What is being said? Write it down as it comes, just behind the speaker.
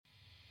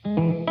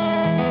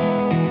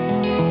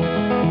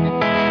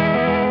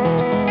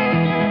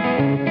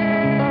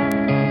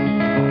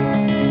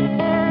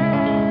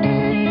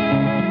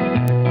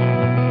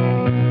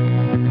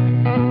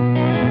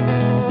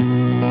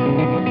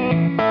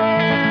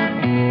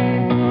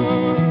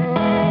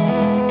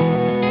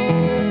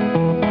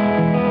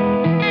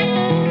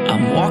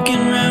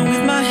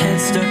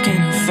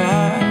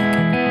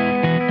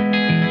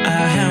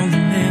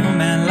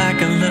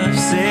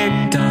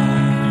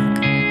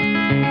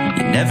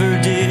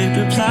never did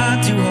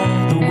reply to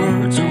all the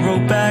words I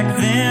wrote back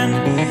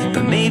then,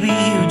 but maybe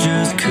you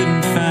just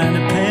couldn't find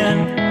a pen.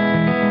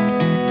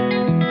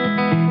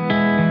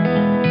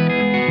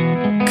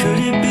 Could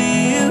it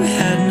be you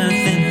had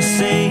nothing to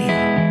say?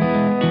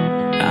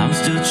 I'm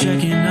still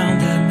checking on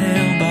that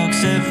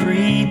mailbox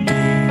every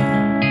day.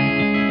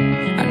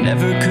 I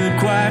never could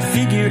quite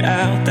figure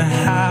out the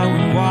how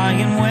and why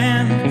and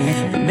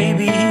when, but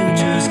maybe you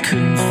just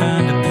couldn't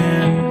find a pen.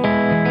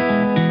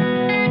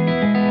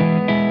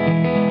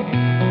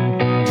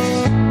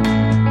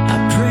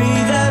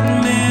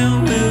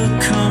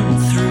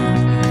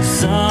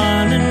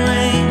 Sun and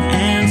rain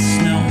and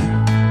snow.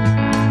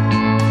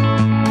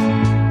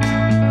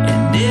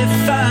 And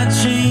if I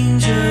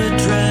change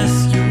address,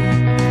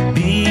 you'll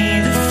be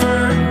the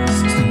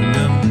first to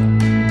know.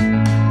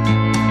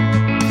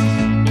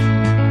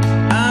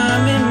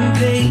 I'm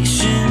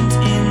impatient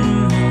in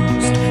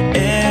most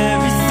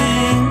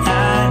everything I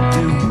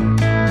do,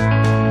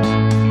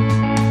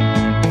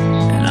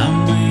 and I'm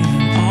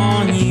waiting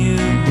on you.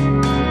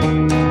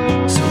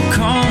 So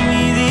call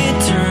me the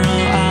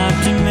eternal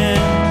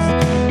optimist,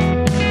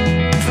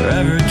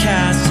 forever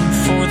casting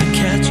for the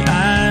catch I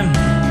missed.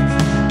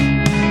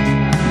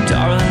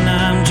 Darling,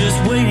 I'm just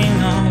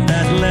waiting on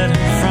that letter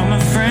from a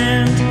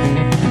friend.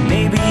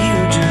 Maybe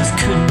you just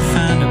couldn't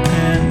find a pen.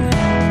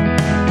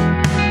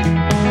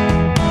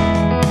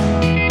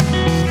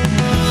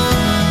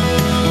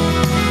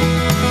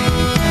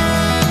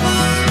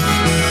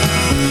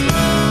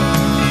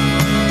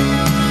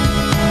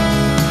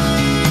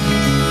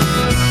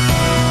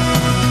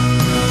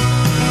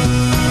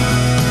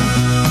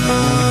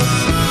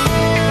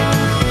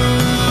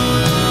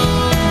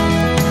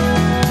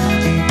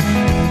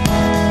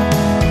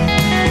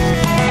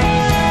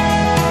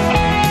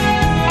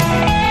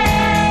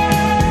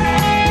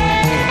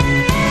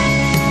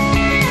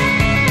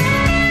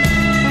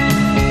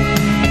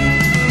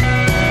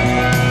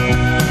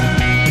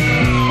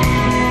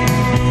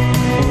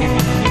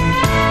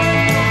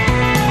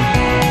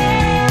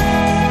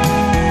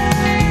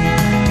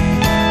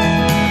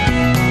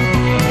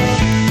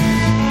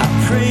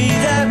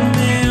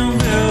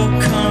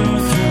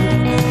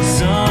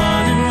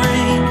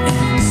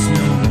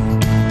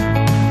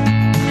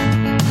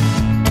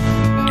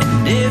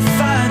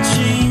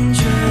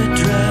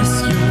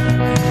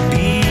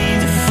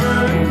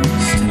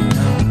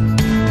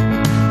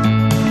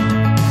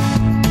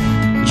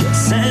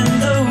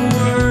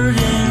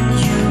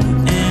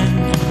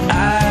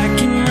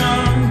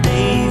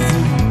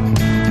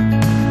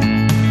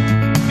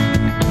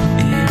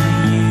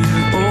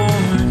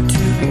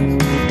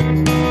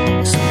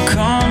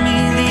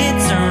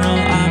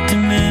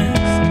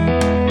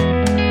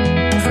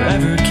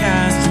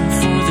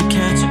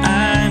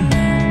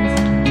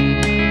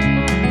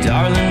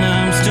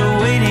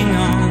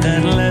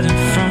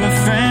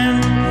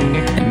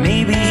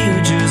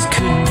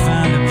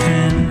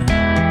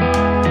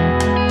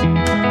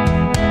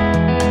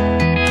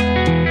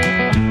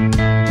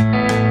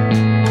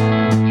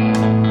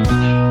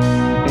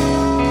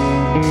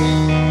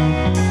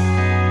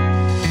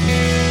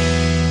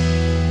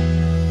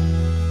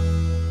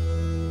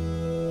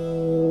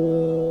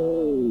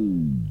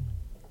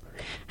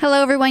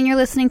 Hello, everyone. You're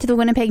listening to the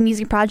Winnipeg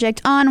Music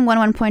Project on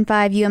 101.5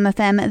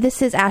 UMFM.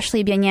 This is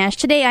Ashley Bienyash.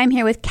 Today, I'm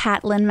here with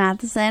Catlin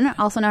Matheson,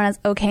 also known as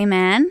OK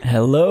Man.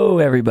 Hello,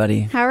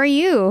 everybody. How are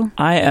you?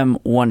 I am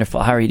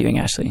wonderful. How are you doing,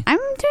 Ashley? I'm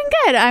doing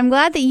good. I'm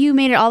glad that you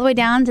made it all the way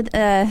down to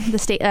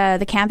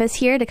the campus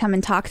here to come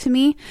and talk to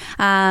me.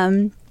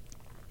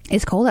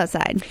 It's cold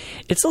outside.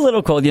 It's a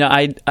little cold. You know,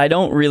 I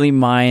don't really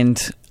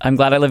mind. I'm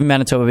glad I live in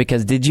Manitoba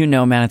because did you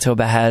know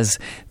Manitoba has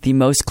the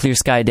most clear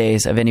sky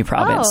days of any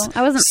province? Oh,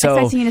 I wasn't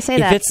expecting you to say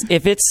that.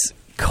 If it's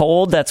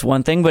cold, that's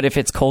one thing, but if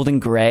it's cold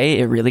and gray,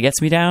 it really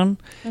gets me down.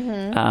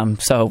 Mm-hmm.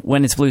 So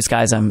when it's blue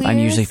skies, I'm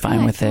usually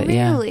fine with it.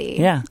 Really?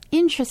 Yeah.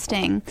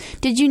 Interesting.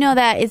 Did you know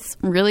that it's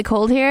really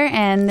cold here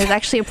and there's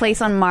actually a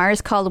place on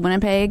Mars called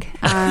Winnipeg?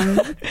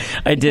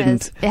 I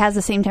didn't. It has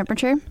the same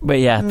temperature. But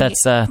yeah,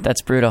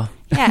 that's brutal.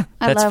 Yeah,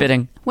 that's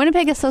fitting.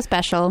 Winnipeg is so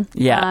special.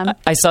 Yeah,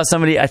 I saw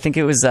somebody, I think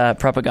it was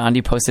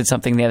Propaganda, posted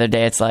something the other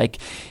day. It's like,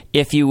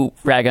 if you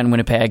rag on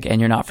Winnipeg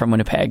and you're not from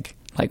Winnipeg,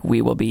 like,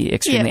 we will be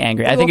extremely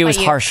angry. I think it was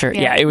harsher.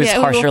 Yeah, it was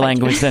harsher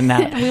language than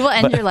that. We will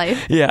end your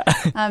life. Yeah.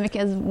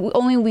 Because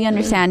only we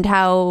understand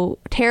how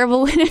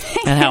terrible Winnipeg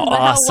is. And how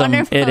awesome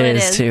it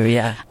is, too.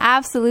 Yeah.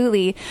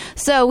 Absolutely.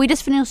 So we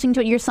just finished listening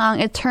to your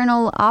song,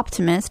 Eternal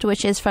Optimist,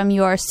 which is from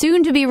your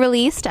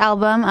soon-to-be-released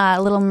album,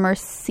 Little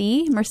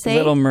Mercy.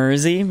 Little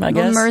Mersey, I guess.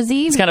 Little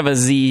Mersey. It's kind of a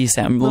Z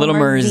sound. Little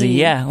Mersey.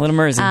 Yeah, Little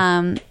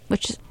Mersey.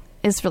 Which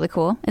is really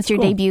cool. It's your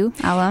debut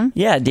album.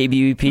 Yeah,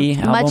 debut EP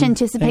album. Much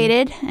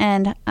anticipated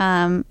and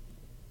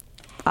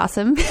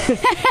awesome.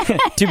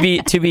 to be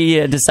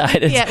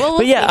decided. Yeah, well,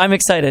 but yeah, I'm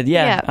excited.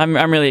 Yeah. I'm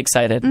really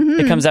excited. Mm-hmm.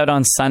 It comes out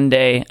on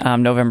Sunday,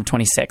 November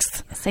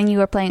 26th. And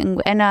you are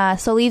playing, and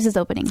So Leaves is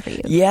opening for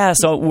you. Yeah,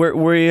 so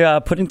we're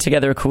putting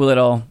together a cool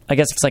little, I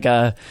guess it's like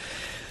a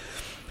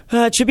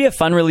It should be a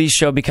fun release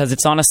show because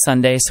it's on a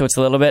Sunday, so it's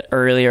a little bit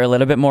earlier, a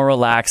little bit more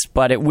relaxed,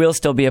 but it will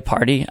still be a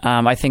party.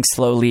 I think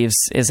Slow Leaves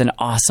is an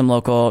awesome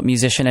local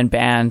musician and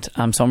band,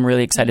 so I'm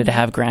really excited to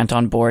have Grant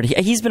on board.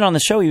 He's been on the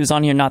show. He was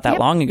on here not that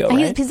long ago,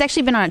 right? He's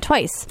actually been on it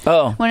twice.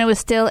 Oh. When it was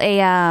still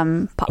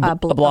a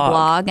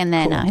blog, and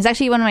then he's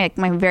actually one of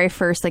my very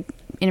first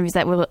interviews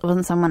that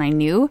wasn't someone I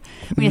knew.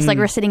 We just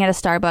we're sitting at a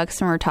Starbucks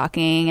and we're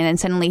talking, and then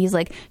suddenly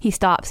he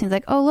stops and he's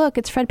like, "Oh look,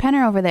 it's Fred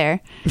Penner over there,"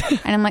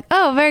 and I'm like,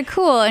 "Oh, very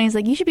cool." And he's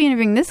like, "You should be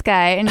interviewing this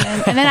guy," and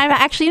then I've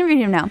actually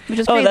interviewed him now, which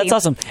is crazy. Oh, that's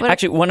awesome.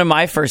 Actually, one of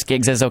my first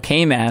gigs as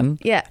OK Man,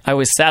 I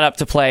was sat up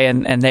to play,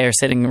 and there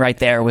sitting right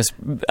there was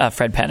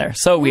Fred Penner.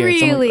 So weird.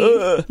 Really?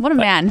 So like, what a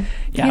man.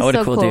 Yeah, he's what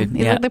so a cool dude.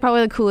 He's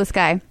probably the coolest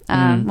guy.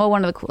 Well,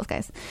 one of the coolest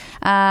guys.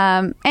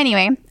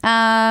 Anyway.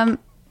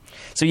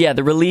 So yeah,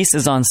 the release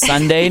is on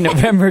Sunday,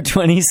 November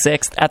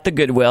 26th at the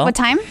Goodwill. What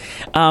time?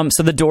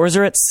 So the doors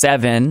are at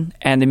 7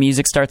 and the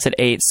music starts at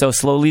 8. So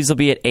Slow Leaves will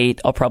be at 8.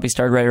 I'll probably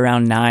start right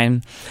around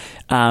 9.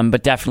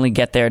 But definitely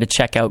get there to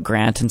check out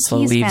Grant and Slow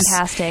Leaves. He's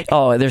fantastic.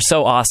 Oh, they're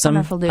so awesome.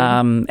 Wonderful dude.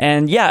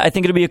 And yeah, I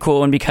think it'll be a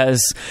cool one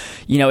because,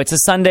 it's a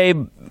Sunday,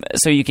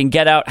 so you can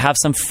get out, have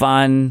some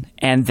fun,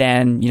 and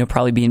then,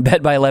 probably be in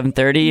bed by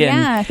 11:30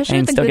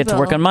 and still get to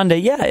work on Monday.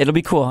 Yeah, it'll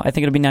be cool. I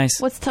think it'll be nice.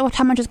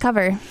 How much is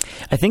cover?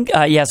 I think,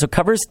 so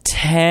cover's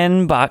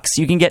 $10.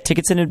 You can get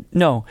tickets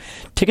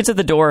tickets at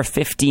the door are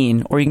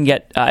 $15, or you can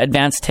get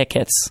advanced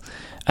tickets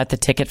at the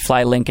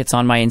Ticketfly link. It's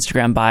on my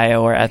Instagram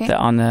bio or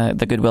on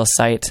the Goodwill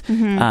site.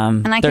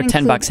 And they're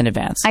 $10 in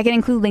advance. I can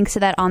include links to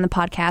that on the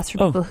podcast for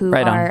people who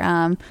are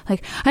I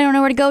don't know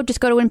where to go.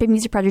 Just go to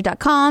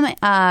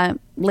winnipegmusicproject.com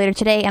later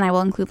today, and I will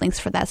include links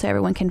for that so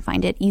everyone can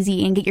find it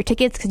easy and get your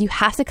tickets, because you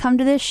have to come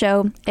to this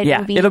show.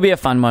 It'll be a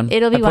fun one.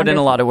 It'll be I put in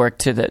a lot of work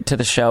to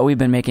the show. We've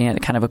been making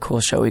it kind of a cool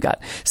show. We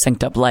got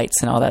synced up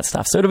lights and all that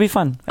stuff, so it'll be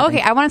fun.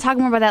 I want to talk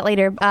more about that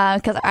later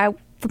because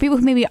for people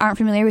who maybe aren't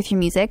familiar with your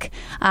music,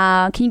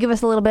 can you give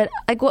us a little bit,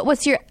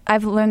 what's your,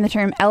 I've learned the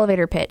term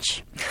elevator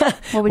pitch.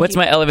 What's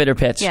my elevator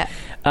pitch? Yeah.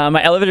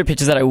 My elevator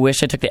pitch is that I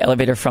wish I took the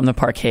elevator from the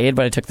Parkade,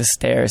 but I took the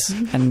stairs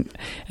and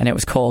it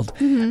was cold.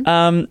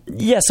 So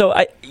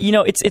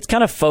it's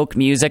kind of folk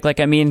music.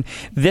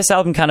 This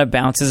album kind of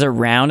bounces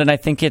around, and I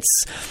think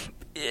it's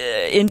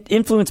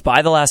influenced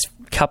by the last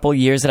couple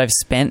years that I've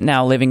spent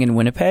now living in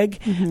Winnipeg.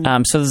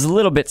 So there's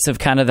little bits of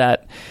kind of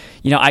that,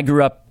 I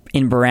grew up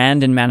in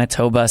Brandon,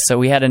 Manitoba, so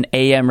we had an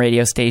AM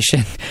radio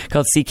station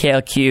called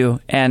CKLQ,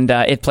 and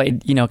it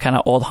played, kind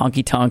of old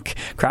honky-tonk,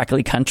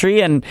 crackly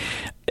country, and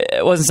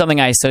it wasn't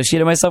something I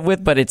associated myself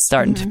with, but it's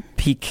starting to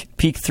peek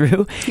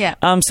through. Yeah.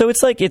 So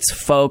it's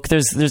folk.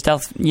 There's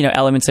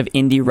elements of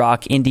indie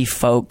rock, indie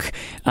folk,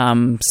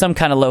 some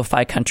kind of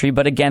lo-fi country,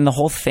 but again, the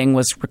whole thing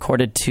was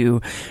recorded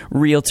to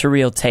reel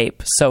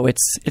tape, so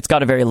it's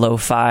got a very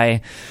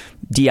lo-fi,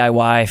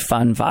 DIY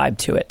fun vibe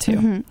to it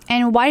too.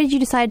 And why did you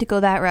decide to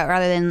go that route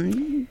rather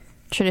than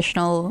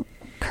traditional,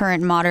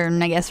 current,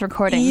 modern, I guess,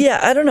 recording? Yeah,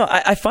 I don't know.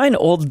 I find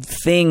old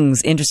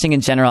things interesting in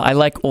general. I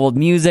like old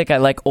music. I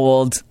like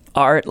old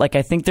art.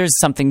 I think there's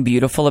something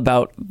beautiful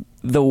about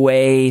the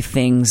way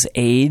things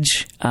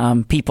age,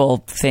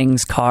 people,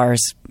 things,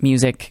 cars,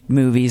 music,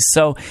 movies.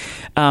 So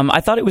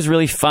I thought it was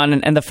really fun.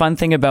 And the fun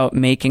thing about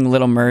making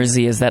Little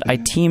Mersey is that I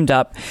teamed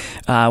up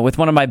with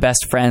one of my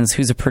best friends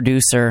who's a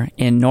producer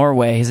in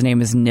Norway. His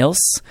name is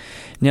Nils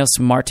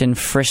Martin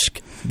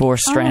Frisk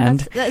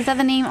Borstrand. Is that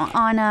the name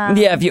on...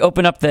 Yeah, if you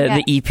open up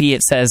the EP,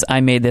 it says,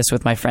 I made this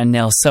with my friend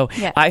Nils. So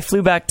I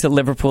flew back to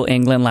Liverpool,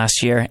 England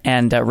last year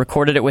and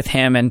recorded it with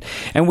him. And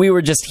we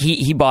were just...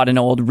 He bought an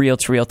old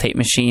reel-to-reel tape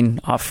machine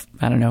off,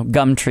 I don't know,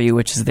 Gumtree,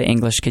 which is the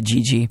English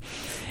Kijiji.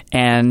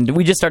 And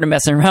we just started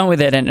messing around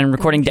with it and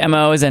recording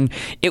demos. And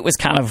it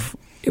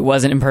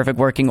wasn't in perfect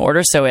working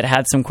order, so it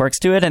had some quirks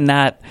to it. And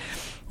that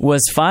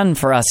was fun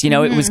for us.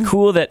 It was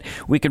cool that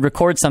we could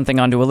record something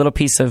onto a little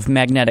piece of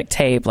magnetic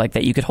tape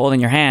that you could hold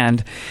in your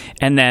hand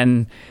and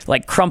then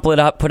crumple it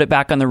up, put it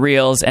back on the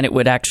reels, and it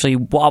would actually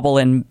wobble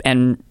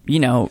and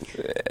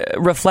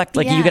reflect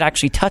you could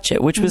actually touch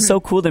it, which was so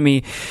cool to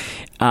me.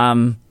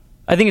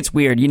 I think it's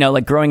weird,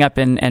 growing up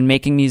and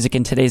making music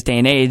in today's day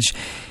and age,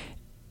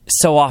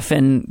 so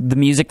often the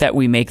music that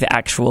we make, the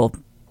actual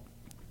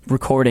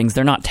recordings,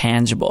 they're not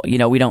tangible.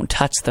 We don't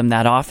touch them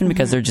that often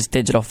because they're just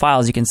digital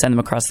files. You can send them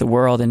across the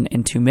world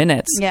in 2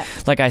 minutes. Yeah.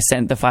 I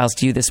sent the files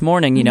to you this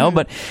morning,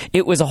 but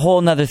it was a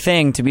whole nother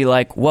thing to be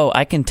whoa,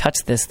 I can touch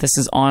this. This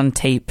is on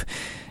tape,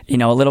 a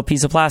little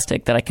piece of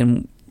plastic that I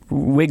can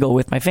wiggle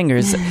with my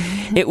fingers.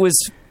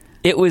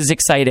 It was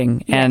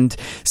exciting. Yeah. And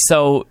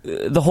so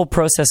the whole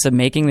process of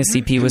making this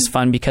EP was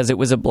fun because it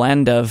was a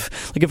blend of,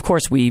 of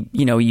course we,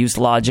 used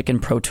Logic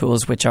and Pro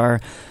Tools, which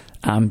are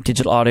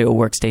digital audio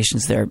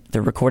workstations.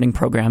 They're recording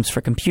programs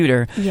for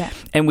computer. Yeah.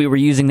 And we were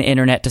using the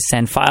internet to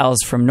send files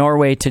from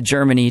Norway to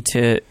Germany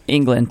to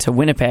England to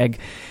Winnipeg.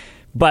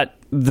 But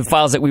the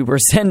files that we were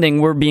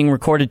sending were being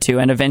recorded to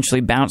and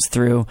eventually bounced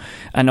through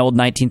an old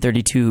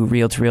 1932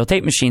 reel-to-reel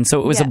tape machine. So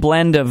it was a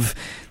blend of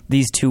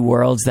these two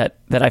worlds that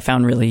I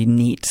found really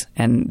neat,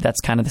 and that's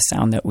kind of the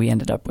sound that we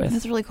ended up with.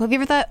 That's really cool. Have you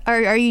ever thought,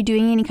 are you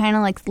doing any kind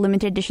of like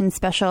limited edition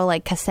special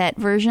like cassette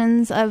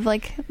versions of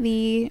like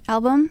the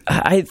album?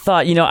 I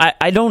thought,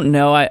 I don't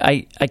know.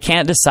 I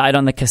can't decide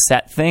on the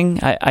cassette thing.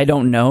 I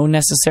don't know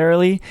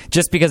necessarily,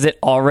 just because it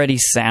already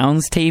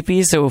sounds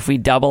tapey. So if we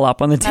double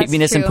up on the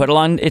tapiness and put it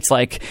on, it's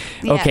like,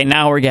 okay,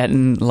 now we're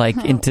getting like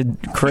into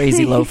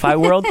crazy lo-fi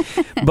world.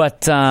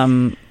 But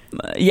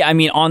yeah, I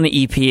mean, on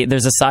the EP,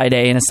 there's a side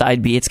A and a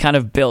side B. It's kind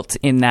of built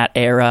in that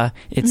era.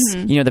 It's,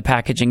 the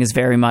packaging is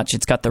very much,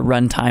 it's got the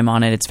runtime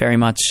on it. It's very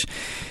much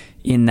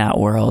in that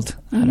world.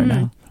 I don't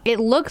know. It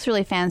looks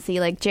really fancy.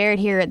 Like Jared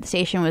here at the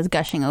station was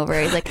gushing over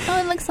it. He's like, "Oh,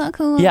 it looks so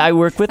cool." Yeah, I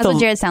work with. That's what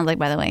Jared sounds like,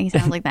 by the way. He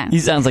sounds like that. He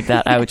sounds like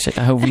that.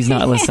 I hope he's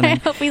not listening. I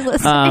hope he's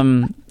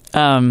listening.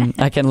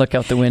 I can look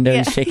out the window.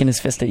 Yeah. He's shaking his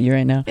fist at you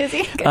right now. Is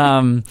he?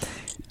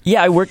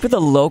 Yeah, I worked with a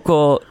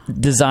local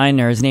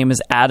designer. His name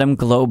is Adam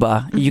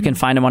Globa. Mm-hmm. You can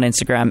find him on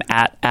Instagram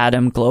at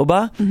Adam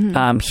Globa.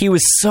 Mm-hmm. He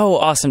was so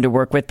awesome to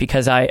work with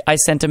because I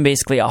sent him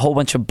basically a whole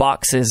bunch of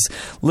boxes,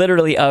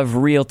 literally of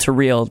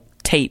reel-to-reel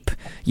tape.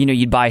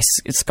 You'd buy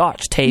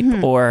Scotch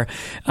tape or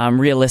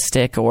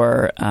Realistic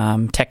or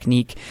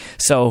Technique.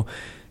 So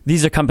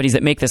these are companies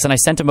that make this, and I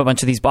sent him a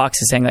bunch of these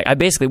boxes saying, like, I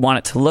basically want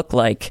it to look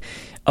like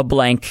a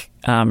blank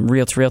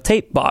reel-to-reel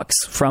tape box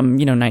from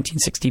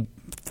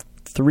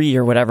 1963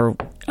 or whatever,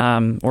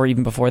 or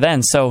even before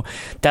then. So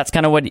that's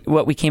kind of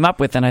what we came up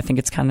with, and I think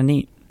it's kind of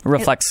neat. It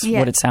reflects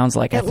what it sounds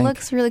like. It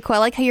looks really cool. I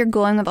like how you're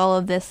going with all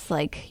of this.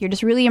 Like, you're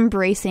just really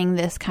embracing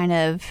this kind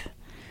of,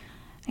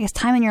 I guess,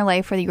 time in your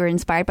life where you were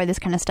inspired by this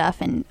kind of stuff,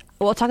 and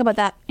we'll talk about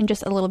that in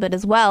just a little bit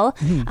as well.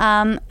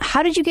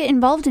 How did you get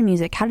involved in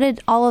music? How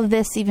did all of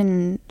this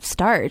even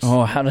start?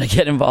 Oh, how did I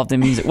get involved in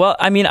music? Well,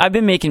 I mean, I've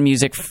been making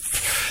music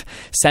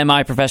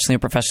semi-professionally or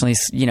professionally,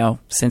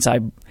 since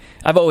I've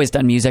always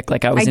done music.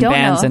 Like, I was in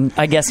bands, and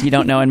I guess you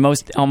don't know, and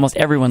almost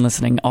everyone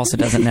listening also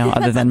doesn't know,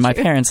 other than my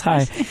parents.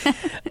 Hi.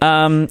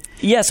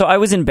 Yeah, so I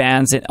was in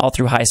bands all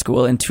through high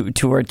school and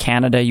toured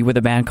Canada with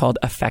a band called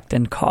Effect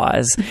and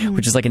Cause,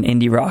 which is like an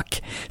indie rock,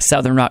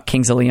 southern rock,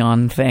 Kings of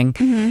Leon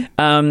thing.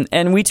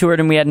 And we toured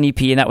and we had an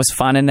EP, and that was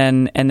fun. And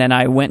then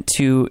I went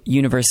to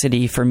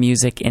university for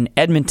music in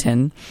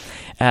Edmonton.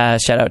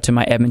 Shout out to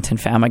my Edmonton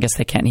fam. I guess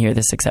they can't hear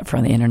this except for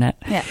on the internet.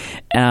 Yeah,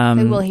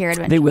 they will hear it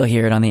eventually. They will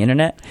hear it on the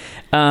internet.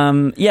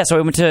 Yeah, so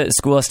I went to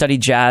school. I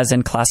studied jazz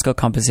and classical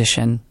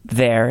composition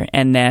there,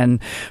 and then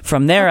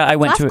from there I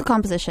went to classical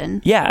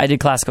composition. Yeah, I did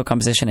classical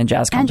composition and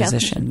jazz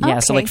composition. Yeah,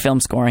 so like film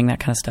scoring, that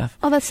kind of stuff.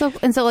 Oh, that's so.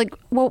 And so, like,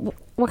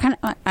 what kind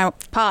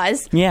of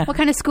pause? Yeah. What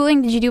kind of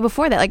schooling did you do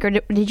before that? Like, or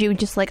did you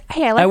just like,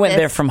 hey, I went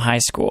there from high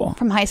school.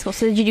 From high school.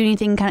 So did you do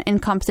anything kind of in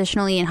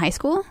compositionally in high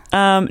school?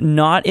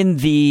 Not in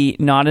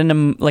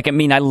a, like, I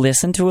mean, I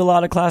listened to a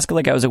lot of classical.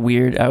 Like, I was a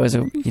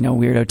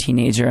weirdo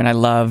teenager, and I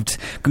loved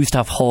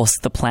Gustav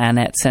Holst, The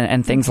Planets,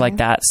 and things like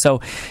that.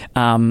 So,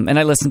 and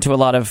I listened to a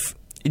lot of,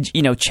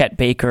 Chet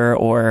Baker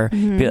or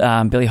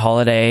Billie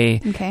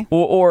Holiday,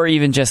 or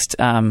even just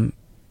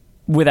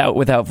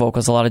without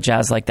vocals, a lot of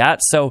jazz like that.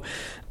 So,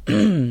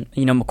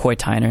 McCoy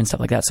Tyner and stuff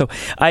like that. So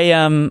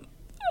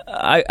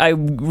I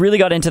really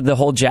got into the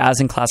whole jazz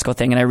and classical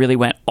thing, and I really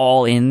went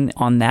all in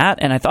on that,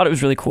 and I thought it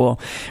was really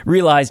cool.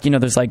 Realized,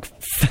 there's like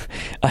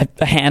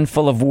a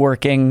handful of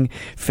working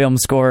film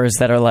scorers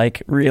that are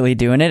like really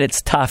doing it.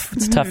 It's tough.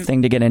 It's a tough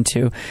thing to get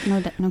into.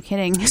 No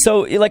kidding.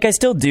 So, like, I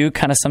still do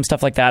kind of some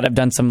stuff like that. I've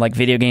done some like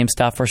video game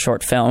stuff or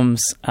short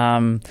films.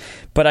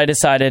 But I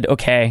decided,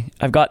 okay,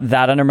 I've got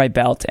that under my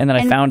belt, and then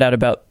I found out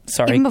about,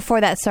 even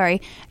before that,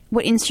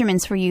 what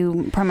instruments were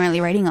you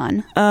primarily writing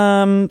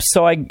on?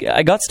 So I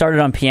got started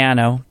on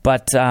piano,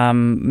 but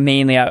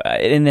mainly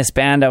in this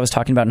band I was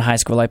talking about in high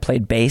school, I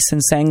played bass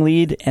and sang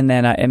lead, and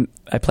then I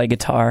play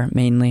guitar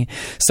mainly.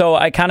 So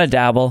I kind of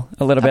dabble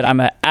a little bit. I'm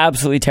an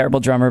absolutely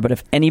terrible drummer, but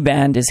if any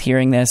band is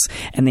hearing this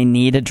and they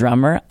need a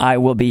drummer, I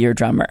will be your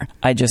drummer.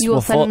 I would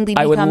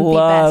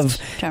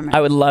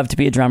love to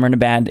be a drummer in a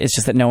band. It's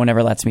just that no one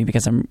ever lets me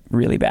because I'm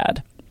really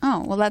bad.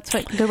 Oh, well, that's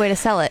a good way to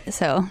sell it.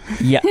 So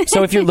yeah.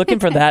 So if you're looking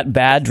for that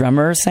bad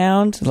drummer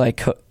sound,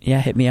 like, yeah,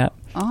 hit me up.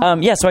 Oh.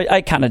 Yeah. So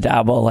I kind of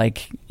dabble,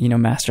 like,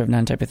 master of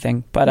none type of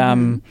thing. But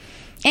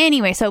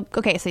anyway, so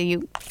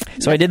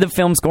I did the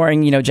film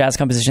scoring, jazz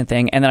composition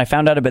thing, and then I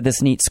found out about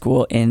this neat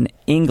school in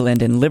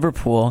England, in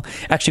Liverpool.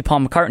 Actually,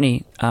 Paul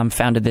McCartney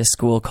founded this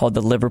school called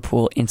the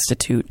Liverpool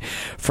Institute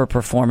for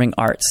Performing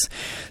Arts.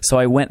 So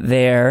I went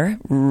there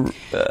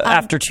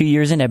after 2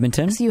 years in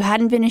Edmonton. So you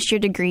hadn't finished your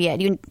degree yet.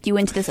 You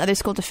went to this other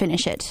school to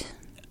finish it.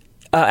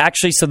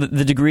 Actually, so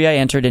the degree I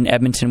entered in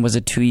Edmonton was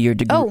a 2-year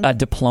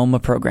diploma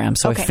program.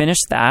 So I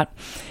finished that,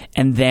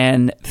 and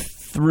then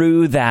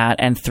through that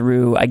and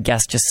through, I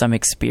guess, just some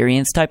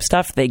experience type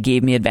stuff, they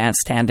gave me advanced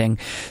standing.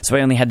 So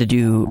I only had to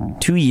do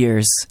 2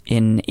 years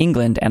in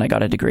England, and I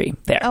got a degree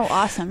there. Oh,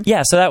 awesome.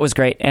 Yeah, so that was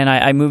great. And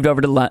I moved over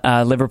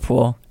to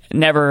Liverpool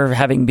never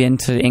having been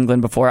to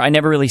England before, I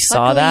never really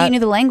saw Luckily, that. You knew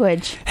the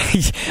language.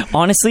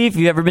 Honestly, if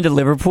you've ever been to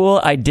Liverpool,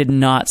 I did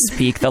not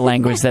speak the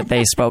language that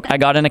they spoke. I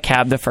got in a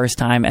cab the first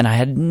time and I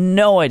had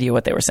no idea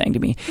what they were saying to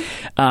me.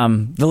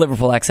 The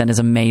Liverpool accent is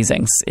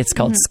amazing. It's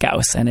called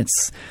Scouse, and it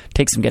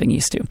takes some getting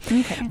used to.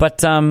 Okay.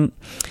 But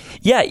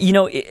yeah,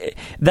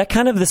 that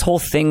kind of this whole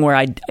thing where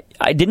I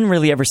didn't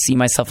really ever see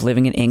myself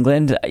living in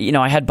England.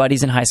 I had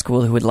buddies in high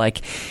school who would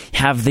like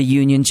have the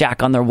Union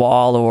Jack on their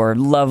wall or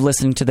love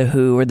listening to The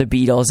Who or the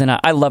Beatles. And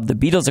I love the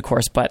Beatles, of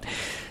course, but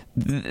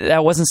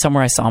that wasn't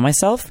somewhere I saw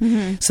myself.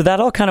 Mm-hmm. So that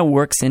all kind of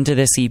works into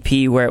this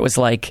EP where it was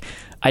like,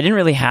 I didn't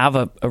really have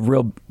a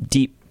real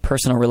deep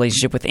personal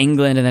relationship with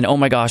England. And then, oh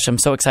my gosh, I'm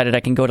so excited I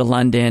can go to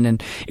London.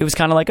 And it was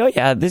kind of like, oh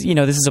yeah, this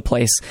is a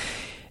place.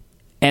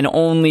 And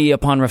only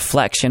upon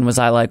reflection was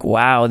I like,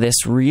 wow,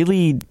 this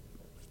really,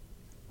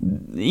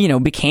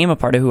 became a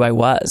part of who I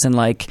was. And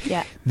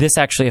this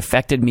actually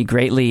affected me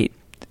greatly,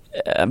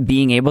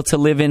 being able to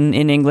live in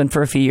England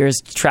for a few years,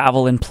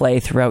 travel and play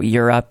throughout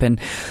Europe, and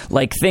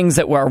like things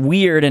that were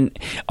weird and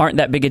aren't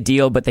that big a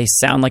deal, but they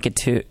sound like it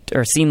to,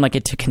 or seem like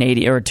it to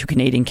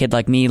Canadian kid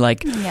like me,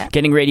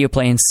 getting radio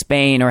play in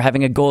Spain or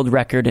having a gold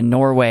record in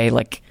Norway,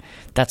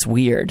 that's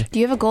weird. Do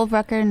you have a gold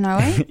record in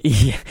Norway?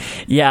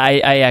 Yeah,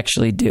 I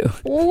actually do.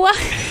 What?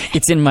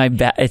 It's in my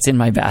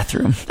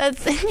bathroom.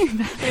 That's in your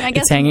bathroom. I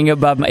guess it's hanging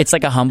above. It's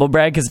like a humble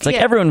brag because it's like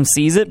everyone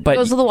sees it, but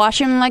goes to the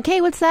washroom. Like,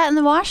 hey, what's that in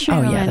the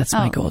washroom? Oh yeah, that's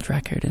my gold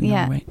record in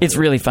Norway. It's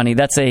really funny.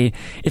 It's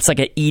like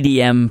an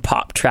EDM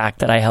pop track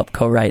that I helped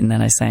co-write and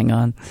then I sang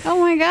on. Oh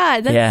my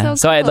god, that's so cool.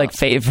 So I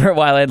had for a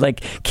while. I had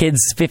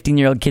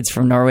 15-year-old kids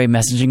from Norway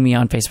messaging me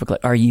on Facebook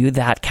like, "Are you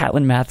that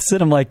Caitlin Matheson?"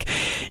 I'm like,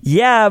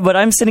 "Yeah, but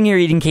I'm sitting here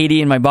eating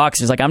Katie in my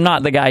boxers. Like, I'm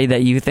not the guy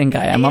that you think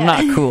I am. Yeah. I'm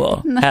not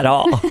cool at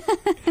all.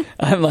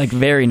 I'm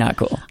very not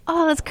cool."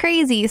 Oh, that's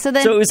crazy. So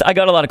I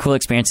got a lot of cool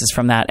experiences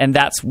from that, and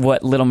that's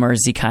what Little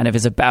Mersey kind of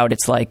is about.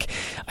 It's like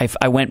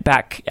I went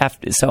back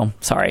after. So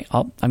sorry,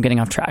 I'm getting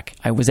off track.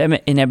 I was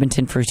in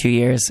Edmonton for 2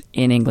 years,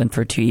 in England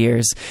for 2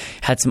 years,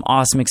 had some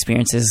awesome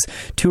experiences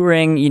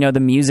touring. The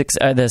music,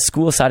 the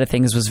school side of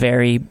things was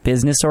very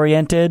business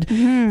oriented.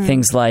 Mm-hmm.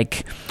 Things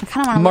like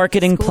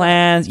marketing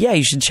plans. Yeah,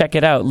 you should check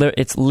it out.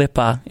 It's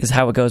LIPA is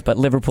how it goes, but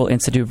Liverpool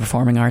Institute of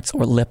Performing Arts,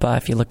 or LIPA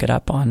if you look it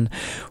up on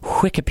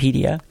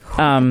Wikipedia.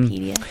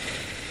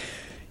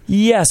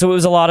 Yeah, so it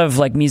was a lot of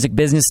music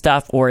business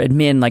stuff or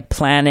admin,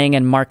 planning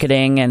and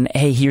marketing, and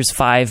hey, here's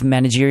 5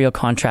 managerial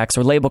contracts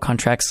or label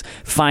contracts.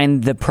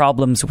 Find the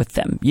problems with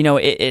them.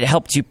 It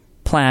helped you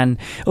plan.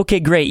 Okay,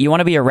 great. You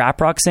want to be a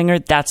rap rock singer?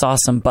 That's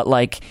awesome. But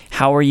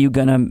how are you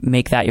going to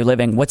make that your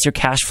living? What's your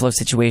cash flow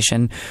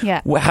situation?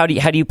 Yeah. How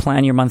do you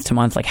plan your month to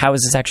month? How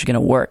is this actually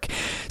going to work?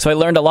 So I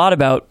learned a lot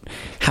about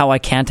how I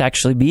can't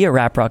actually be a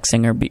rap rock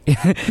singer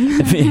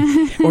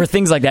or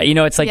things like that.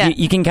 It's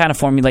you can kind of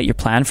formulate your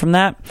plan from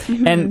that.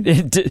 Mm-hmm. And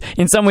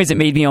in some ways it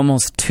made me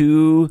almost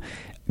too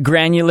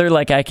granular.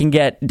 I can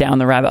get down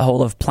the rabbit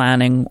hole of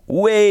planning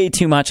way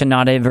too much and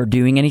not ever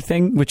doing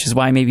anything, which is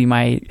why maybe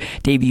my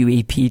debut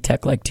EP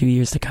took 2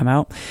 years to come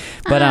out.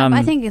 But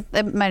I think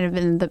it might have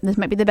been this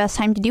might be the best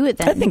time to do it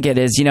then. I think it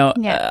is.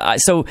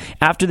 So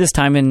after this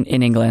time in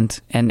England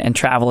and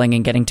traveling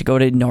and getting to go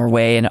to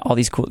Norway and all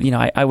these cool,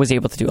 I was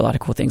able to do a lot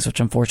of cool things, which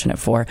I'm fortunate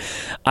for.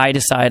 I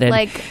decided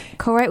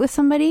co-write with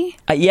somebody.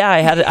 I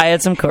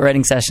had some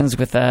co-writing sessions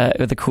with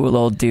a cool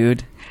old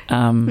dude.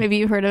 Maybe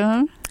you've heard of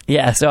him.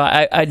 Yeah, so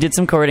I did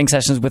some co-writing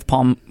sessions with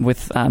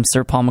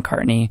Sir Paul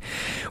McCartney,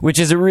 which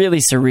is a really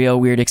surreal,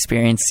 weird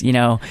experience.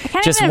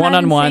 Just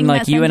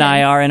one-on-one, you and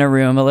I are in a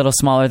room a little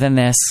smaller than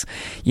this.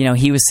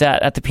 He was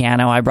sat at the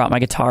piano. I brought my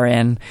guitar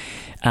in.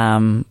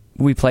 I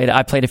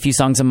played a few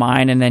songs of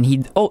mine, and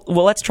then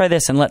let's try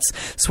this and let's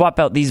swap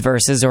out these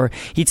verses. Or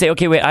he'd say,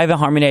 okay, wait, I have a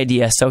harmony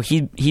idea. So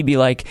he'd be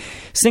like,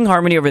 sing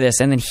harmony over this.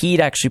 And then he'd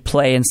actually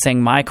play and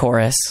sing my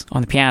chorus on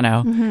the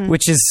piano, mm-hmm.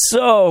 which is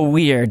so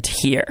weird to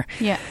hear.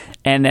 Yeah.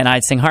 And then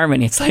I'd sing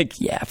harmony. It's Paul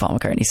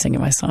McCartney's singing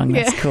my song.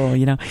 That's cool,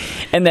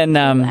 And then,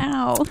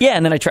 wow. Yeah,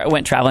 and then I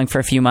went traveling for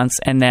a few months.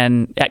 And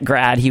then at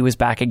grad, he was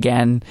back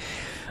again.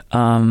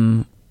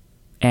 And,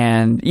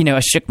 I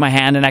shook my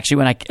hand. And actually,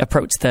 when I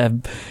approached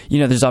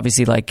there's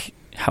obviously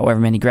however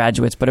many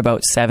graduates, but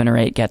about 7 or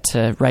 8 get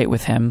to write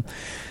with him.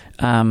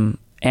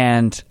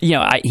 And,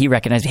 he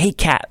recognized, hey,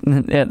 Kat.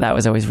 That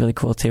was always really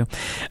cool, too.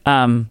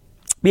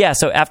 Yeah,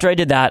 so after I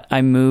did that,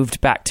 I moved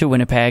back to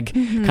Winnipeg,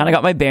 mm-hmm. kind of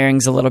got my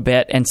bearings a little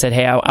bit and said,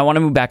 hey, I want to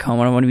move back home.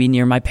 I want to be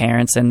near my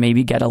parents and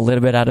maybe get a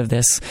little bit out of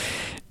this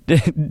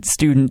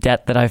student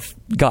debt that I've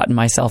gotten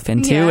myself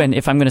into. Yeah. And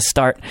if I'm going to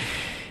start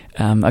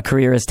a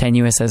career as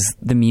tenuous as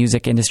the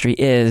music industry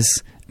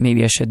is,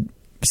 maybe I should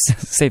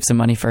save some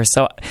money first.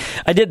 So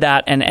I did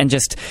that and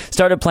just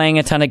started playing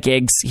a ton of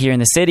gigs here in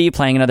the city,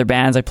 playing in other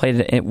bands. I played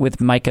it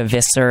with Micah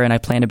Visser, and I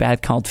play in a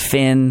band called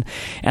Finn,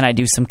 and I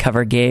do some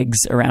cover gigs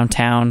around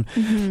town,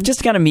 mm-hmm. just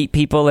to kind of meet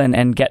people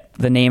and get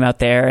the name out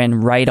there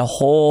and write a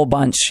whole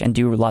bunch and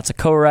do lots of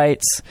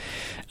co-writes.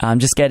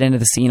 just get into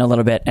the scene a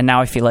little bit. And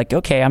now I feel like,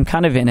 okay, I'm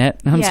kind of in it.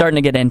 I'm starting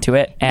to get into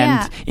it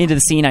and into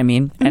the scene, I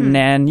mean. And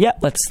then,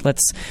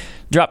 let's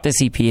drop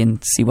this EP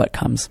and see what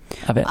comes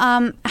of it.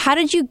 How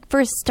did you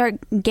first start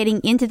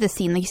getting into the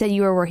scene? Like you said,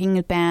 you were working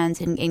with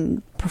bands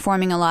and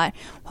performing a lot.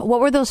 What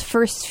were those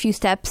first few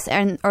steps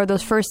or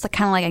those first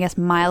kind of like, I guess,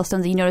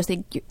 milestones that you noticed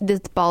that this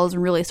ball is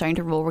really starting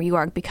to roll where you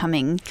are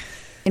becoming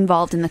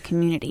involved in the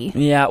community?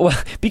 Yeah, well,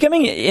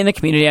 becoming in the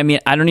community, I mean,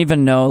 I don't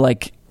even know,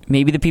 like,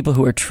 maybe the people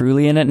who are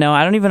truly in it know.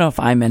 I don't even know if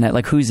I'm in it,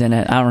 like who's in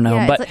it. I don't know.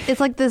 Yeah, but it's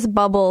like this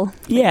bubble.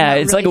 Yeah,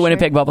 it's really like a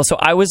Winnipeg bubble. So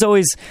I was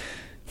always,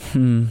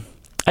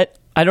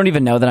 I don't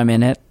even know that I'm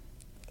in it.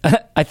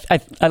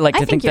 I like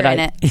to think that you're in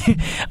it.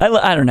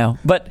 I don't know.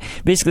 But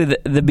basically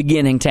the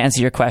beginning, to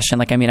answer your question,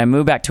 like, I mean, I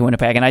moved back to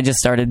Winnipeg and I just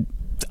started,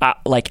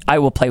 like, I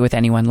will play with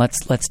anyone.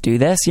 Let's do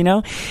this, you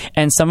know?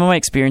 And some of my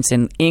experience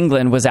in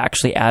England was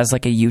actually as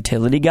like a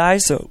utility guy.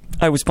 So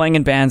I was playing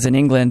in bands in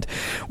England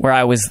where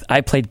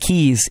I played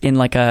keys in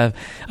like I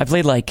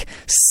played like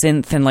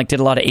synth and like did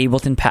a lot of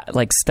Ableton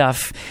like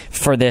stuff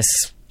for this.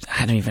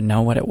 I don't even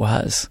know what it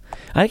was.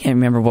 I can't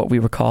remember what we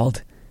were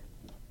called.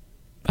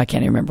 I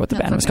can't even remember what the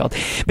band was called.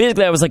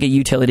 Basically, I was like a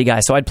utility guy.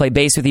 So I'd play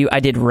bass with you. I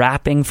did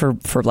rapping for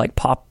like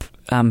pop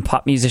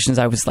musicians.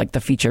 I was like the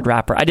featured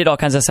rapper. I did all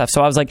kinds of stuff.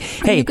 So I was like,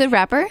 hey, are you a good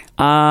rapper?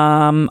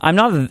 I'm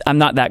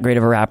not that great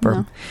of a rapper.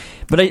 No.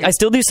 But I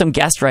still do some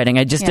guest writing.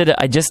 I just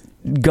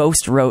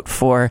ghost wrote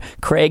for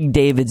Craig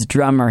David's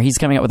drummer. He's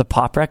coming out with a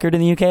pop record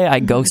in the UK. I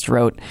ghost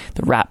wrote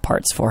the rap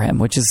parts for him,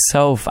 which is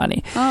so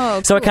funny. Oh,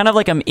 cool. So I kind of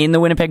like, I'm in the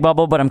Winnipeg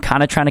bubble, but I'm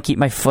kind of trying to keep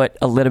my foot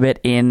a little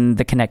bit in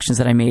the connections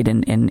that I made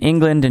in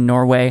England and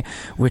Norway,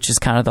 which is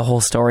kind of the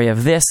whole story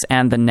of this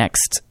and the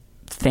next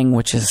thing,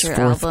 which is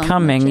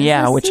forthcoming.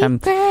 Which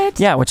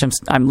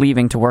I'm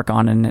leaving to work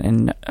on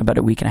in about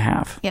a week and a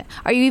half. Yeah.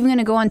 Are you even going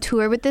to go on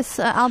tour with this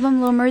album,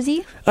 Little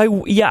Mersey? I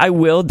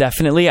will,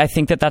 definitely. I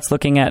think that's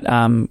looking at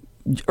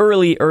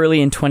early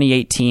in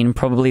 2018,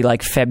 probably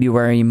like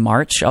February,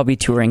 March. I'll be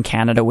touring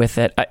Canada with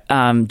it.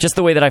 Just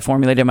the way that I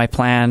formulated my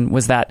plan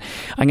was that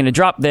I'm going to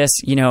drop this,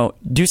 you know,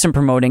 do some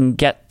promoting,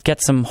 get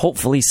some,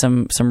 hopefully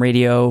some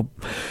radio.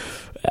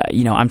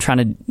 I'm trying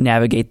to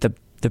navigate the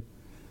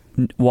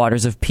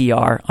waters of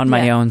PR on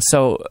my own.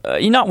 So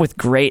not with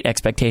great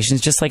expectations,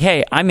 just like,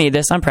 hey, I made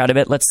this, I'm proud of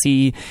it. Let's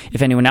see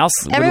if anyone else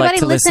would like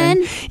to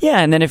listen. Yeah,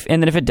 and then if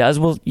it does,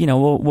 we'll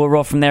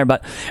roll from there.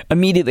 But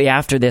immediately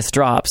after this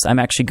drops, I'm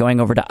actually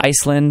going over to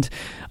Iceland.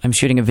 I'm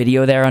shooting a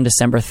video there on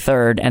December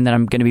 3rd, and then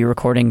I'm going to be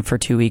recording for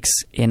 2 weeks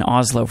in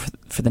Oslo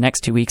for the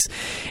next 2 weeks.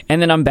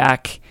 And then I'm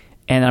back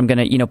and I'm going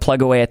to,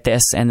 plug away at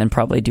this and then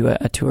probably do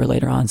a tour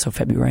later on. So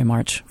February,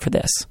 March for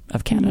this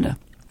of Canada.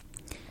 Mm-hmm.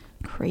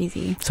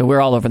 Crazy. So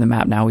we're all over the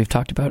map now. We've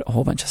talked about a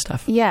whole bunch of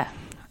stuff. Yeah.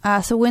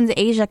 So when's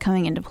Asia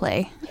coming into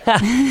play?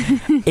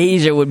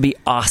 Asia would be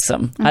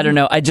awesome. Mm-hmm. I don't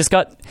know.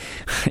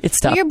 It's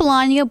tough. You're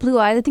blonde. You got blue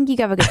eyes. I think you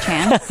have a good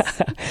chance.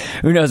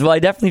 Who knows? Well, I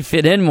definitely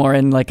fit in more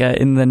in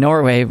in the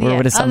Norway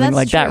or something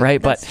like that,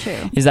 right? That's but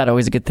true. Is that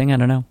always a good thing? I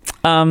don't know.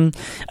 I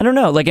don't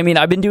know. Like, I mean,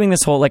 I've been doing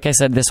this whole, like I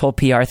said, this whole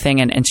PR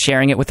thing and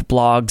sharing it with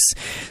blogs.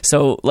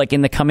 So like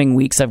in the coming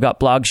weeks, I've got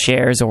blog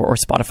shares or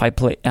Spotify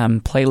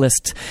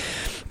playlist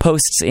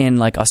posts in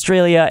like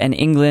Australia and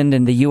England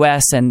and the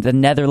US and the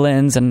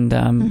Netherlands and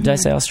did I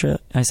say Australia?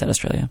 I said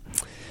Australia.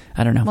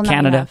 I don't know. Well,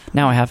 Canada.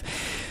 Now I have.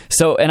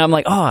 So, and I'm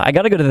like, I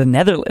got to go to the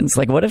Netherlands.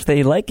 Like, what if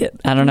they like it?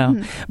 I don't know.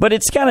 Mm-hmm. But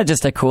it's kind of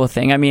just a cool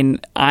thing. I mean,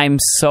 I'm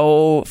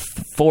so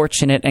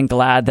fortunate and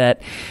glad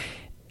that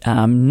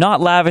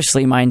not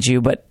lavishly, mind you,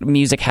 but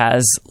music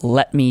has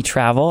let me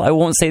travel. I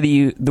won't say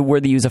the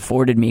word they use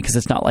afforded me, because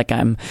it's not like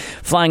I'm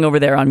flying over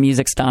there on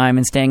music's dime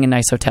and staying in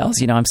nice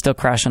hotels. I'm still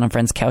crashing on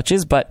friends'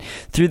 couches, but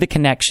through the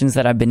connections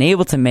that I've been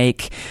able to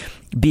make,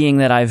 being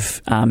that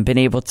I've been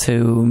able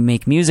to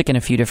make music in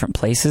a few different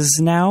places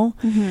now,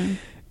 mm-hmm.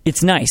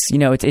 It's nice.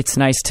 It's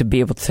nice to be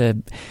able to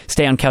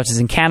stay on couches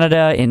in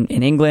Canada, in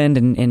England,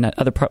 and in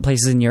other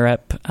places in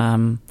Europe.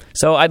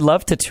 So I'd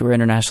love to tour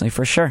internationally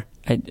for sure.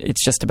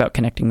 It's just about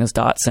connecting those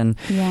dots, and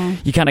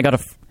you kind of got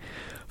to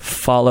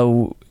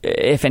follow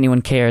if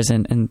anyone cares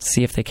and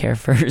see if they care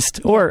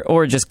first,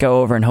 or just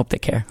go over and hope they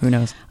care. Who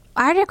knows?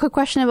 I had a quick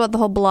question about the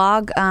whole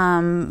blog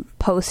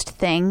post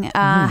thing.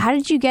 How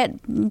did you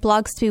get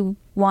blogs to be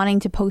wanting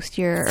to post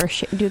do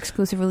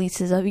exclusive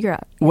releases of your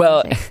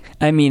Well, music?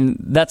 I mean,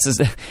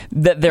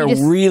 they're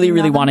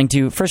really wanting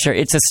to, for sure.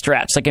 It's a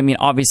stretch. Like, I mean,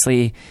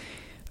 obviously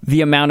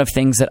the amount of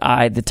things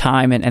the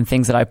time and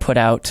things that I put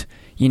out,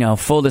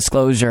 full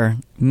disclosure,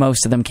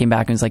 most of them came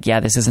back and was like,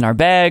 yeah, this isn't our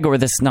bag, or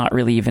this is not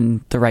really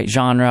even the right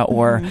genre,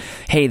 or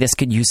hey, this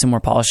could use some more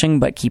polishing,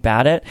 but keep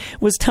at it.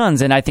 Was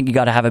tons. And I think you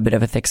got to have a bit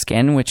of a thick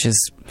skin, which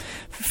is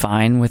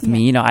fine with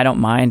me. I don't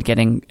mind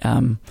getting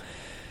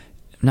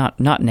not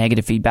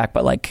negative feedback,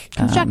 but like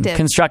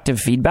constructive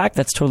feedback.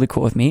 That's totally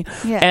cool with me.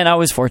 Yeah. And I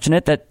was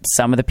fortunate that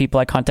some of the people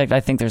I contacted, I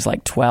think there's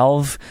like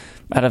 12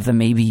 out of the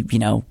maybe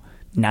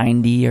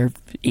 90 or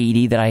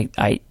 80 that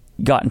I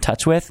got in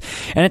touch with,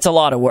 and it's a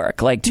lot of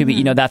work. Like to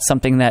be, that's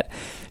something that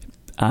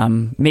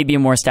maybe a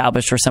more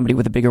established or somebody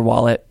with a bigger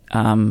wallet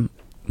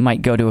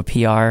might go to a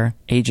PR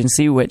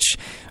agency, which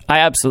I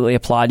absolutely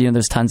applaud.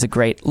 There's tons of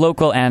great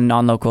local and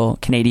non-local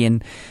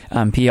Canadian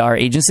PR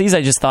agencies.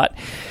 I just thought,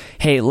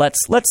 hey, let's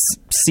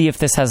see if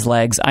this has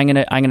legs. I'm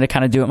gonna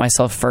kind of do it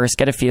myself first,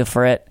 get a feel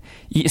for it,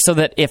 so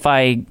that if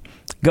I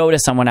go to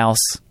someone else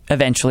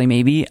eventually,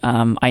 maybe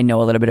I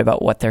know a little bit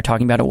about what they're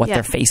talking about or what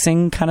they're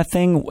facing, kind of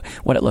thing,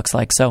 what it looks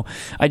like. So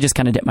I just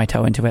kind of dipped my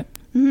toe into it.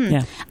 Mm-hmm.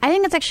 Yeah, I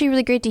think it's actually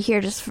really great to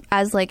hear, just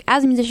as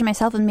a musician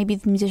myself, and maybe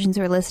the musicians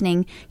who are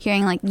listening,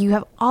 hearing like you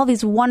have all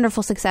these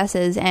wonderful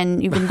successes,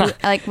 and you've been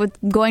like with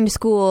going to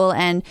school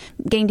and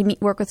getting to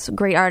work with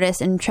great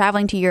artists and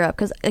traveling to Europe,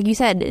 because like you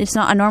said, it's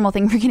not a normal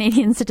thing for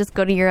Canadians to just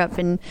go to Europe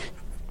and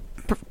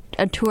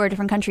tour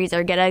different countries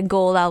or get a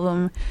gold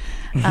album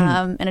in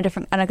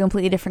a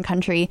completely different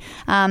country.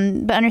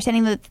 But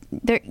understanding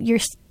that you're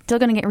still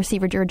going to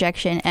receive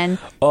rejection, and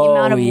the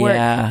amount of work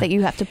that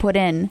you have to put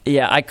in.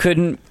 Yeah, I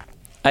couldn't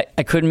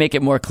make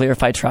it more clear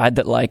if I tried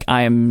that, like,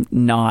 I am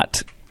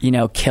not,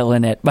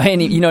 killing it by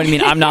any, you know what I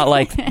mean? I'm not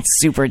like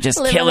super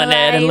just killing it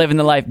and living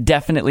the life.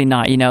 Definitely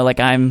not, like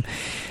I'm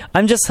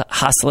just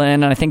hustling,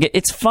 and I think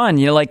it's fun,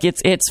 like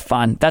it's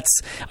fun.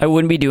 I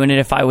wouldn't be doing it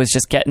if I was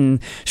just getting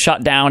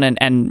shot down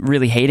and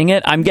really hating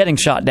it. I'm getting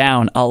shot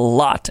down a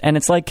lot, and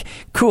it's like,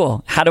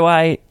 cool. How do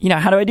I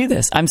do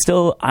this? I'm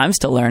still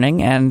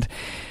learning, and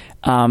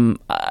I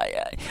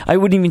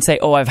wouldn't even say,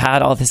 I've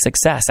had all this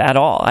success at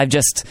all.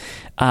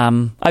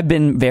 I've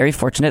been very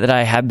fortunate that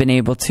I have been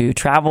able to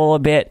travel a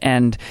bit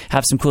and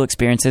have some cool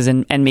experiences,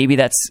 and maybe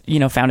that's,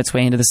 found its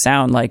way into the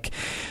sound. Like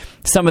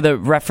some of the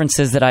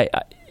references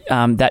that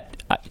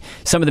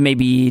some of the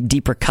maybe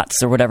deeper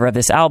cuts or whatever of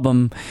this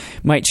album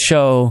might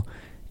show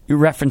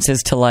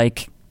references to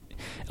like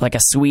a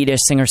Swedish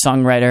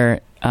singer-songwriter.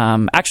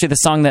 Actually, the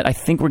song that I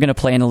think we're going to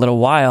play in a little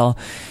while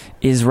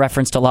is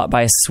referenced a lot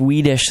by a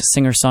Swedish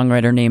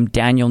singer-songwriter named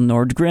Daniel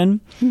Nordgren.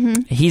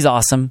 Mm-hmm. He's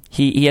awesome.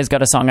 He has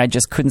got a song I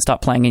just couldn't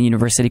stop playing in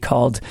university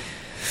called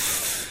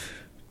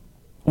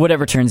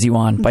Whatever Turns You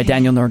On by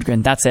Daniel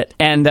Nordgren. That's it.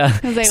 And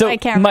so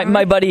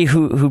my buddy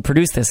who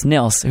produced this,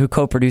 Nils, who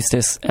co-produced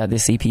this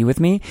EP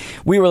with me,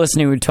 we were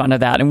listening to a ton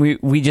of that, and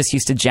we just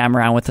used to jam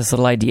around with this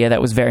little idea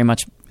that was very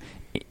much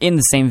in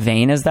the same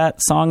vein as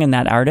that song and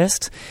that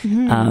artist.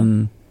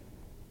 Mm-hmm.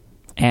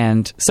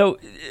 And so,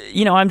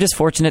 I'm just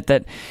fortunate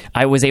that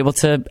I was able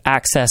to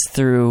access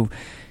through,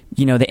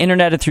 the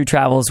internet and through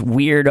travels,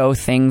 weirdo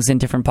things in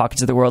different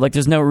pockets of the world. Like,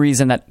 there's no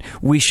reason that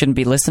we shouldn't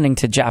be listening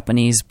to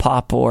Japanese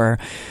pop or,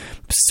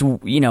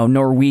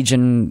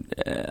 Norwegian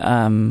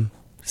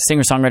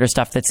singer-songwriter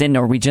stuff that's in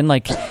Norwegian.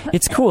 Like,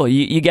 it's cool.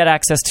 You get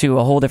access to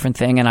a whole different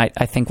thing, and I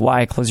think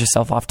why close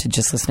yourself off to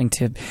just listening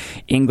to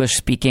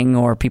English-speaking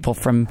or people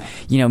from,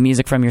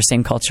 music from your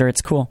same culture.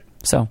 It's cool.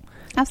 So,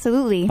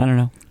 absolutely. I don't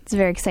know. It's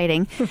very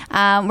exciting.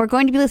 We're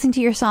going to be listening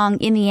to your song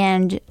In the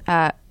End,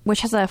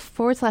 which has a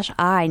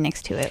 /I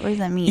next to it. What does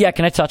that mean? Yeah,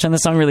 can I touch on the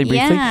song really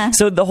briefly? Yeah.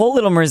 So the whole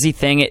Little Mersey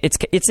thing,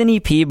 it's an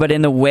EP, but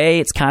in the way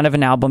it's kind of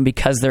an album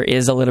because there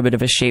is a little bit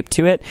of a shape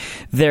to it.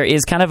 There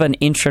is kind of an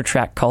intro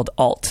track called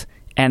Alt,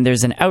 and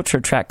there's an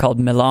outro track called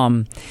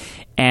Melam.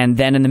 And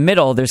then in the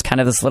middle, there's kind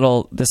of this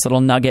little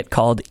nugget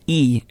called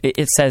E.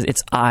 It says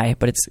it's I,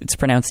 but it's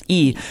pronounced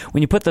E.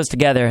 When you put those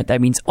together, that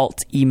means Alt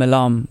E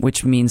Melam,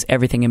 which means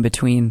everything in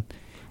between.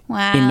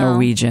 Wow. In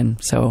Norwegian.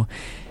 So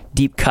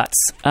deep cuts.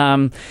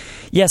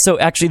 So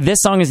actually this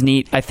song is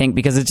neat, I think,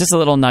 because it's just a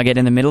little nugget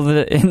in the middle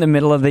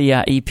of the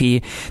EP.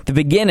 The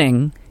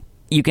beginning,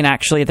 you can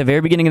actually, at the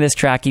very beginning of this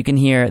track, you can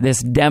hear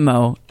this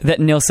demo that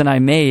Nils and I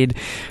made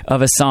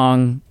of a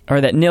song, or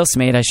that Nils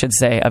made, I should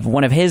say, of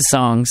one of his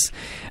songs.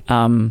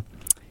 And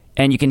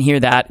you can hear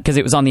that because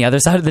it was on the other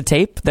side of the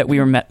tape that we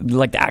were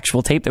like the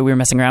actual tape that we were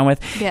messing around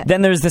with. Yeah.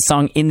 Then there's this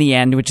song In the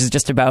End, which is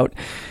just about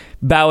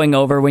bowing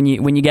over when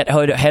you get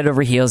head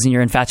over heels and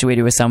you're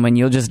infatuated with someone.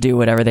 You'll just do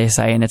whatever they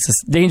say, and it's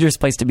a dangerous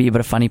place to be,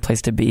 but a funny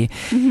place to be.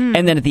 Mm-hmm.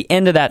 And then at the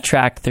end of that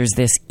track, there's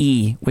this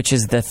E, which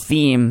is the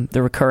theme,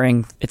 the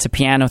recurring. It's a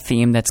piano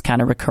theme that's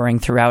kind of recurring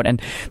throughout,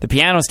 and the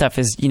piano stuff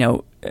is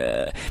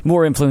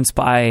more influenced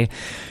by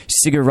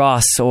Sigur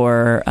Rós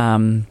or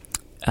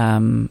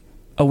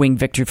A Winged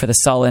Victory for the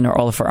Sullen or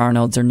Olafur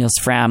Arnalds or Nils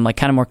Fram, like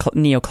kind of more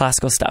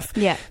neoclassical stuff.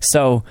 Yeah.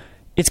 So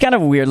it's kind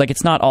of weird. Like,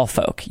 it's not all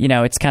folk,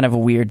 it's kind of a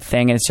weird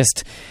thing. And it's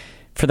just,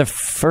 for the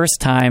first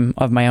time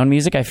of my own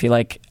music, I feel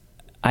like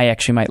I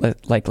actually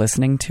might like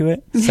listening to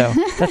it. So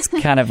that's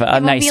kind of a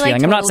nice feeling.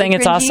 Totally, I'm not saying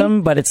it's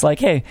awesome, but it's like,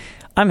 hey,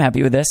 I'm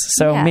happy with this.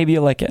 So maybe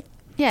you'll like it.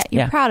 Yeah,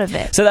 you're proud of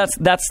it. So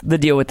that's the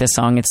deal with this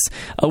song. It's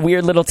a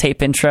weird little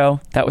tape intro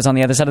that was on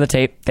the other side of the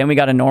tape. Then we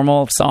got a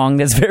normal song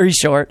that's very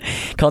short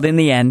called In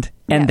the End.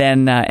 And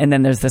then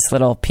there's this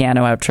little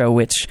piano outro,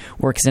 which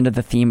works into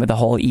the theme of the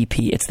whole EP.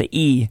 It's the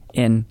E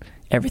in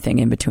everything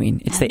in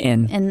between. It's the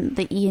in. And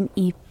the E in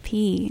EP.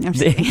 No,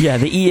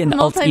 the E in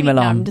Alt E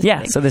Melam.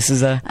 Yeah, so this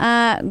is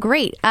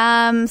great.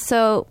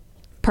 So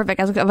perfect.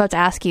 I was about to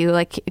ask you,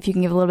 like, if you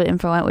can give a little bit of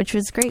info on it, which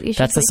was great.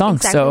 That's the song.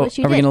 Exactly,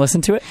 so are we going to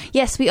listen to it?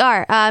 Yes, we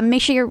are.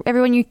 Make sure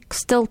everyone, you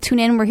still tune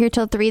in. We're here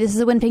till 3. This is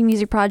the Winnipeg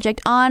Music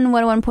Project on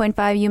 101.5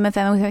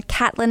 UMFM with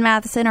Catlin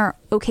Matheson, or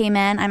OK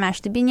Man. I'm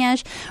Ashley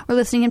Binyaj. We're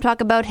listening to him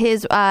talk about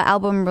his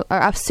album,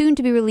 or soon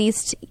to be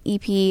released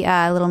EP,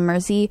 Little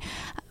Mersey,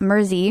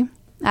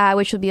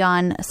 which will be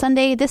on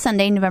this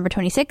Sunday, November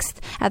 26th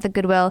at the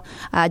Goodwill.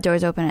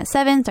 Doors open at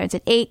 7, starts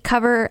at 8.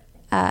 Cover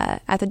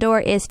at the door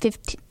is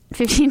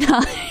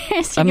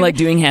 $15. I'm like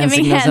doing hand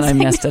signals and I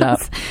messed it up.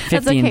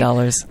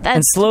 $15. Okay.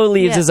 And Slow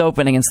Leaves is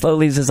opening, and Slow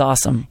Leaves is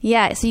awesome.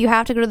 Yeah, so you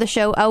have to go to the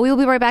show. We will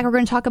be right back. We're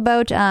going to talk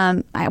about,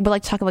 I would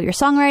like to talk about your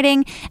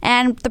songwriting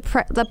and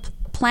the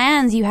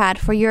plans you had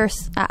for your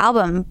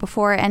album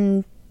before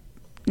and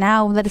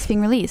now that it's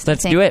being released.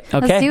 Let's do it.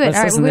 Okay. Let's do it. All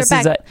right, listen. This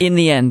is In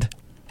the End.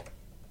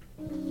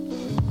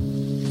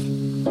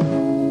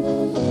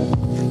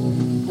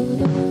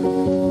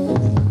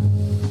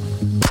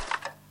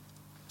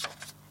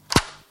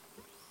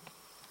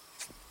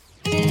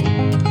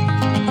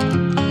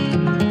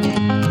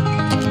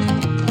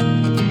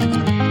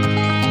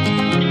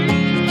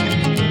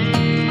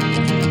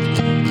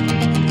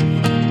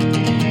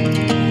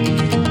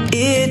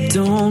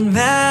 Don't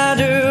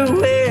matter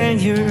where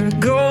you're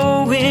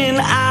going,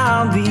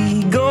 I'll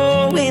be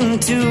going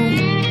too.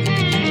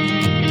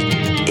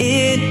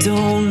 It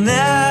don't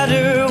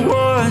matter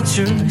what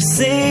you're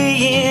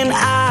saying,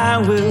 I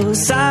will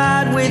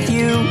side with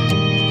you.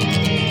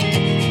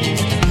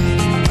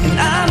 And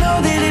I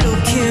know that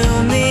it'll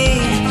kill me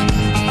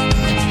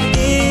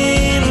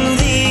in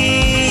the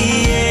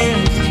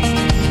end,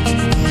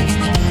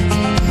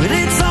 but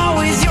it's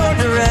always your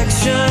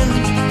direction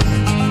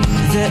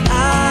that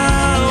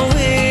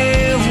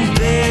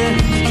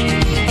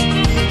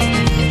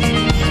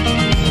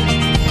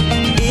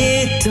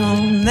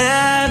don't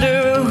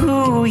matter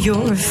who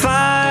you're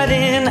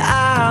fighting,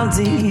 I'll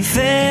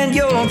defend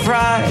your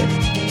pride.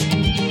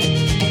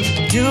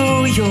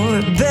 Do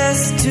your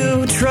best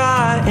to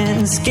try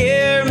and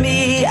scare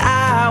me,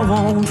 I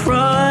won't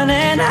run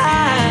and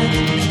hide.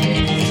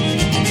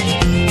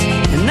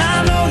 And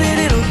I know that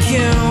it'll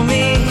kill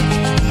me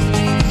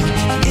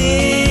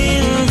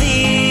in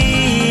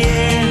the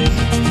end.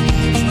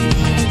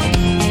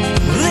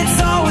 Well, it's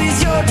always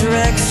your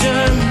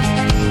direction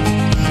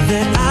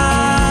that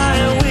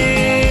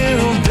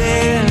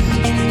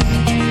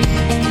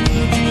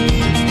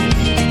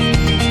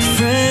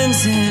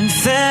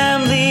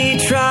family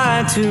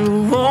try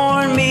to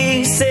warn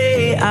me,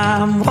 say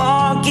I'm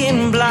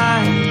walking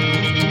blind,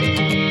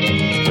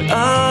 but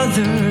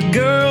other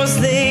girls,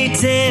 they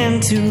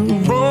tend to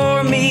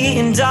bore me,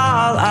 and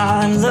all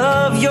I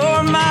love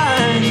your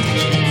mind.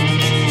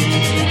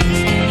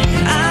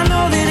 I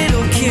know that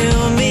it'll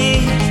kill me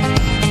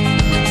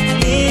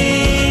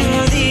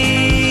in the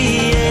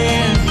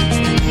end,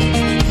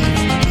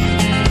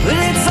 but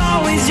it's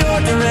always your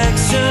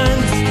direction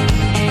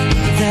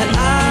that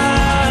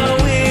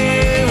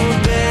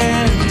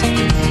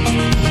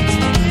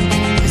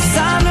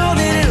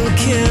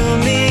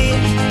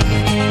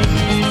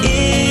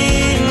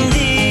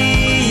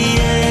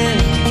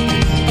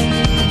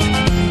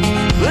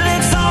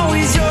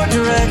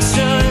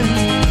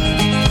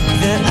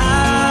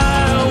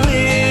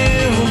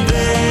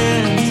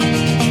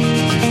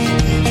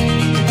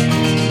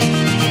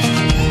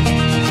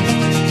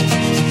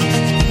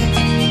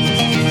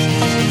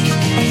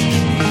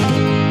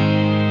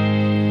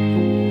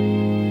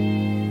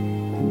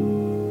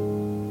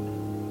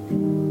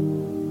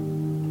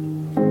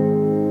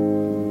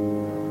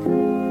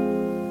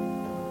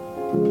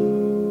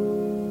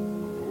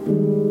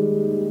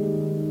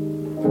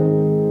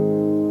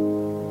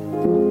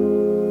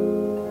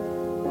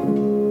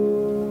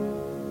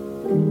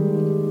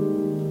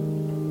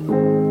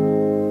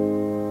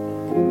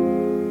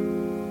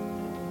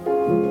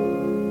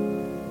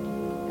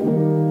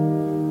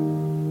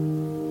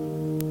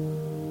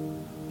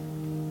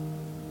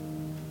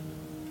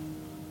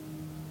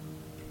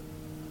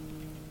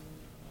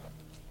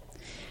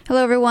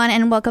Hello, everyone,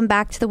 and welcome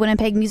back to the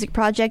Winnipeg Music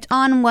Project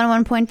on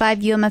 101.5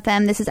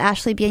 UMFM. This is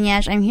Ashley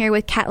Bianyaj. I'm here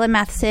with Catlin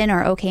Matheson,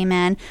 or OK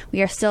Man.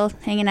 We are still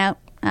hanging out.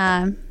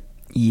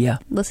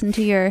 Listen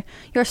to your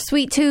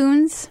sweet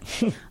tunes.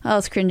 Oh,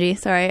 it's cringy.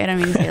 Sorry, I don't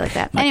mean to say it like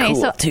that. Anyway,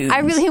 cool tunes. I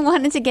really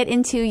wanted to get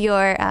into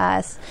your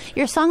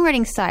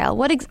songwriting style.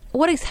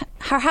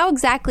 How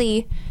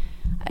exactly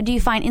do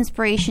you find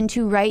inspiration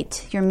to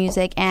write your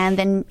music and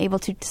then able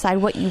to decide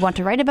what you want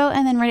to write about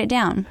and then write it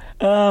down?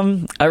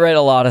 I write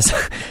a lot of,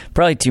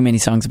 probably too many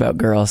songs about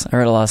girls. I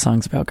write a lot of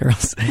songs about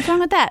girls. What's wrong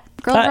with that?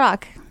 Girls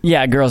rock.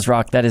 Yeah, girls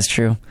rock. That is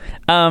true.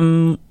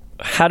 What's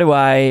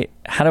the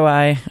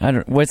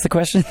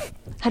question?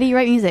 How do you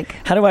write music?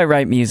 How do I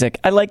write music?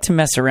 I like to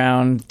mess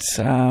around.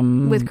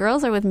 With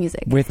girls or with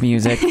music? With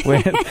music,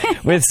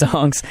 with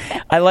songs.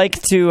 I like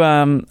to,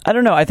 I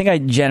don't know, I think I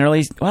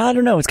generally, I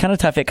don't know, it's kind of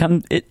tough.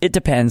 It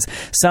depends.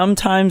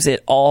 Sometimes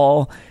it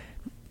all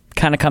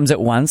kind of comes at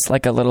once,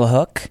 like a little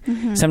hook.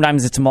 Mm-hmm.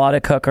 Sometimes it's a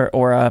melodic hook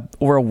or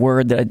a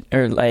word that,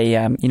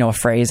 or a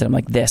phrase that I'm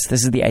like, this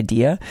is the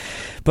idea.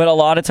 But a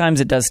lot of times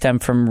it does stem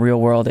from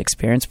real world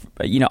experience.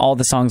 All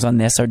the songs on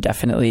this are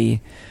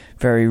definitely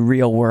very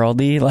real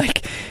worldy.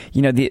 Like,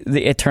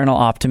 the Eternal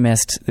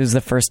Optimist is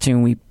the first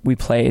tune we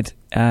played.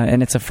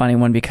 And it's a funny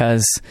one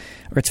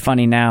it's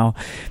funny now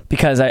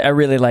because I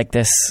really like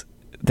this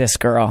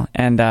girl.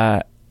 And,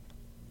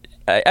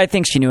 I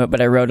think she knew it,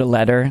 but I wrote a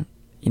letter,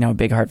 a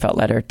big heartfelt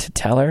letter to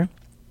tell her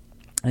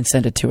and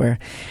sent it to her.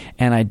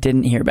 And I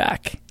didn't hear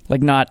back,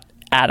 like not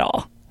at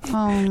all. Oh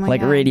my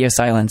like God. Radio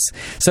silence.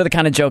 So the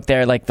kind of joke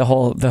there, like the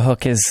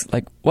hook is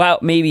like, wow,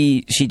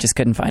 maybe she just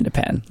couldn't find a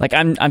pen. Like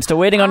I'm still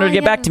waiting on her to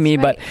get back to me,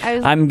 right.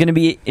 But I'm going to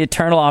be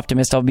eternal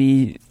optimist. I'll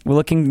be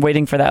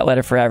waiting for that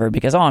letter forever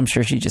because, I'm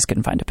sure she just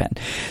couldn't find a pen.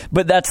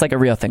 But that's like a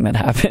real thing that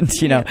happened,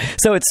 Yeah.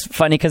 So it's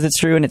funny because it's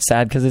true and it's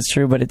sad because it's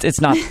true, but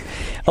it's not,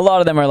 a lot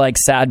of them are like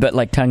sad, but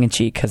like tongue in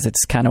cheek because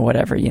it's kind of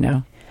whatever,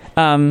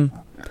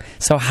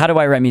 So how do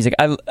I write music?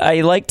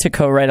 I like to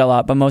co-write a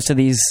lot, but most of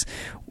these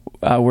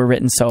were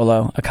written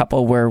solo. A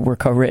couple were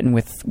co-written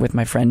with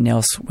my friend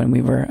Nils when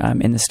we were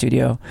in the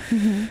studio.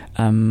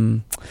 Mm-hmm.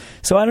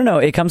 So I don't know.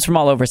 It comes from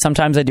all over.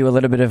 Sometimes I do a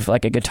little bit of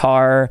like a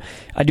guitar.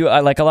 I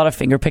like a lot of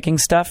finger picking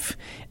stuff.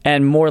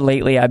 And more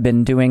lately I've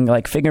been doing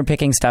like finger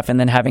picking stuff and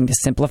then having to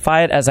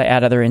simplify it as I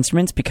add other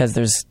instruments because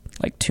there's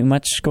like too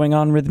much going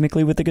on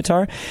rhythmically with the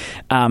guitar.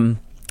 And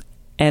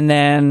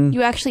then...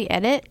 You actually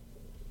edit?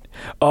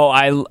 Oh,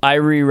 I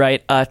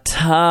rewrite a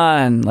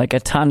ton.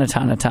 It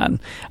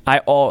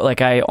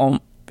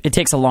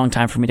takes a long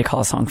time for me to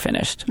call a song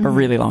finished, a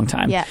really long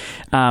time. Yeah.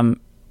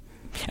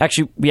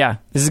 Actually, yeah,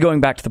 this is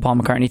going back to the Paul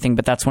McCartney thing,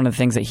 but that's one of the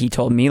things that he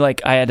told me.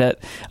 Like I had a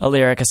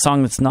lyric, a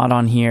song that's not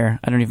on here.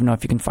 I don't even know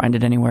if you can find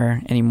it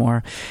anywhere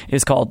anymore. It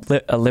was called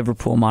A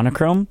Liverpool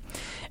Monochrome.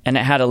 And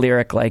it had a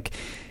lyric like,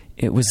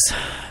 it was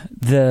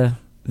the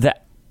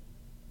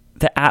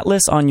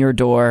atlas on your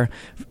door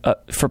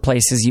for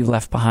places you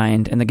left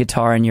behind and the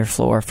guitar on your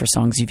floor for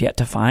songs you've yet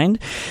to find.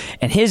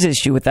 And his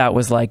issue with that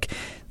was like,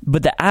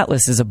 but the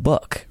atlas is a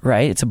book,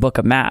 right? It's a book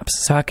of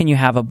maps. So how can you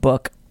have a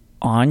book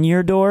on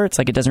your door? It's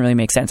like, it doesn't really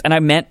make sense. And I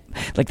meant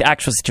like the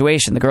actual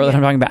situation. The girl that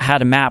I'm talking about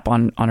had a map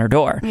on her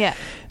door. Yeah.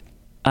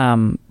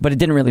 But it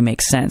didn't really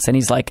make sense. And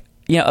he's like,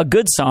 a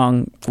good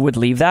song would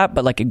leave that,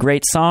 but like a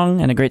great song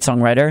and a great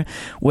songwriter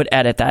would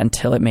edit that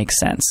until it makes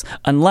sense.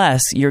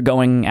 Unless you're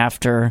going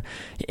after,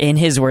 in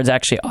his words,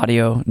 actually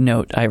audio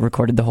note, I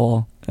recorded the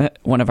whole,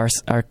 one of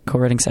our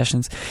co-writing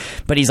sessions.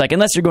 But he's like,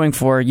 unless you're going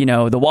for,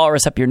 the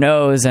walrus up your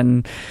nose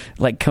and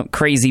like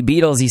crazy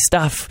Beatlesy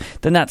stuff,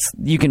 then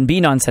you can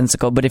be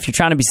nonsensical. But if you're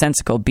trying to be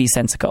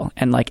sensical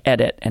and like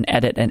edit and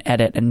edit and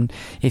edit. And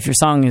if your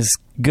song is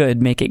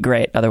good, make it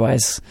great.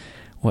 Otherwise,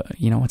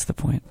 what's the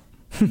point?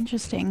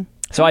 Interesting.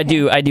 So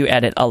okay. I do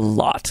edit a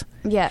lot.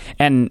 Yeah.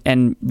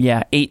 And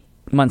yeah, 8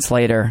 months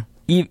later,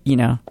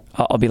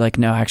 I'll be like,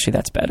 no, actually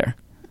that's better.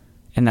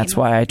 And that's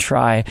why I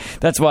try.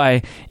 That's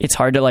why it's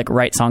hard to like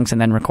write songs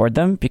and then record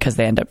them because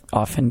they end up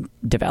often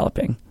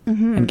developing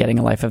and getting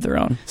a life of their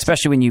own,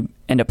 especially when you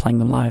end up playing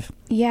them live.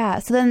 Yeah.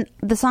 So then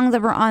the songs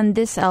that were on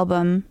this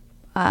album,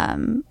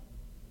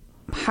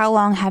 how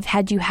long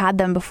had you had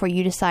them before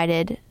you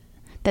decided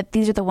that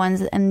these are the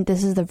ones and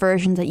this is the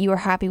versions that you are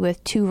happy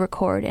with to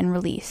record and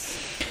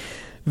release?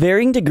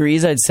 Varying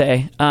degrees, I'd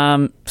say.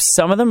 Some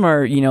of them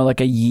are,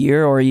 like a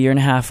year or a year and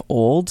a half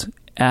old.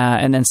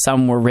 And then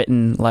some were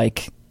written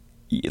like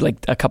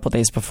a couple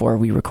days before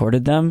we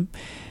recorded them.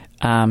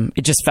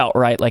 It just felt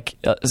right. Like,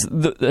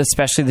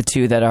 especially the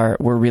two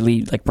that were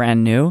really like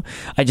brand new.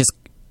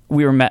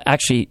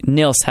 Actually,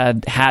 Nils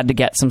had to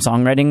get some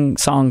songwriting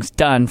songs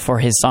done for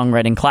his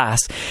songwriting class.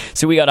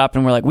 So we got up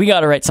and we're like, we got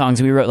to write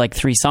songs. We wrote like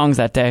 3 songs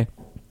that day.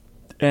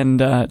 And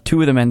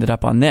 2 of them ended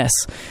up on this.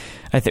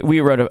 I think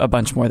we wrote a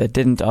bunch more that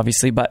didn't,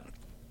 obviously, but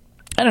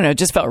I don't know, it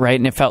just felt right.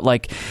 And it felt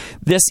like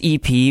this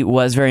EP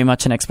was very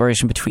much an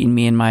exploration between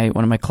me and one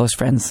of my close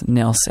friends,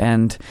 Nils.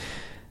 And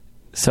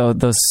so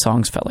those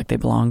songs felt like they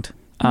belonged.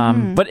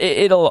 But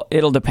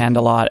it'll depend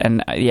a lot.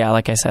 And yeah,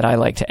 like I said, I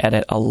like to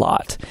edit a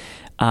lot.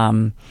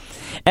 And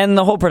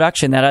the whole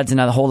production, that adds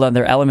another whole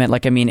other element.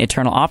 Like,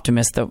 Eternal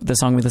Optimist, the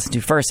song we listened to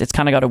first, it's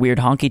kind of got a weird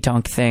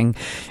honky-tonk thing.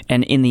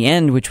 And In the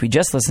End, which we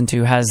just listened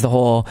to, has the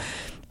whole...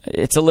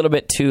 It's a little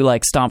bit too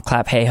like stomp,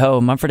 clap, hey ho,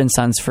 Mumford &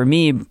 Sons for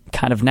me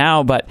kind of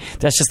now, but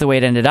that's just the way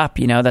it ended up,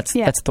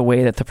 that's the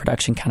way that the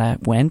production kind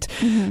of went.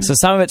 So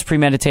some of it's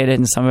premeditated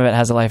and some of it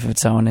has a life of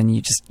its own, and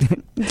you just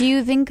do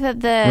you think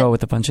that roll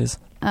with the punches?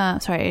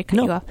 Sorry, I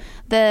cut you off.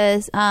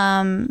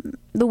 The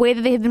way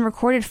that they have been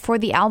recorded for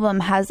the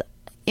album has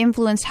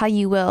influenced how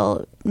you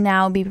will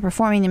now be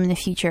performing them in the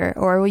future,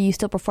 or will you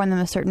still perform them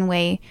a certain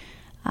way,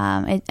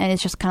 and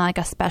it's just kind of like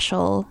a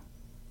special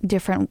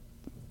different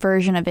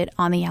version of it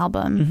on the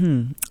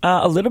album?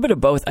 A little bit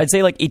of both. I'd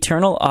say like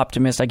Eternal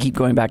Optimist, I keep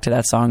going back to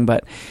that song,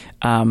 but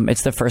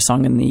it's the first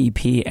song in the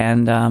EP,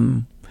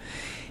 and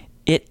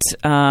it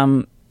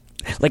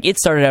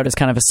started out as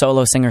kind of a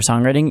solo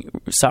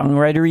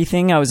singer-songwriter-y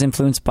thing. I was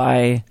influenced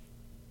by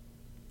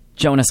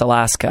Jonas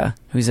Alaska,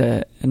 who's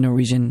a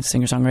Norwegian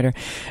singer-songwriter.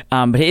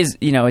 But his,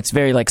 it's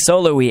very like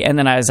solo-y. And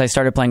then as I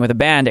started playing with a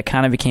band, it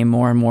kind of became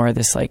more and more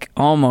this like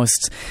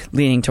almost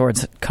leaning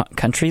towards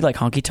country, like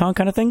honky-tonk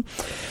kind of thing.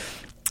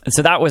 And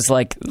so that was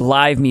like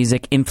live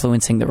music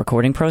influencing the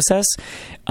recording process.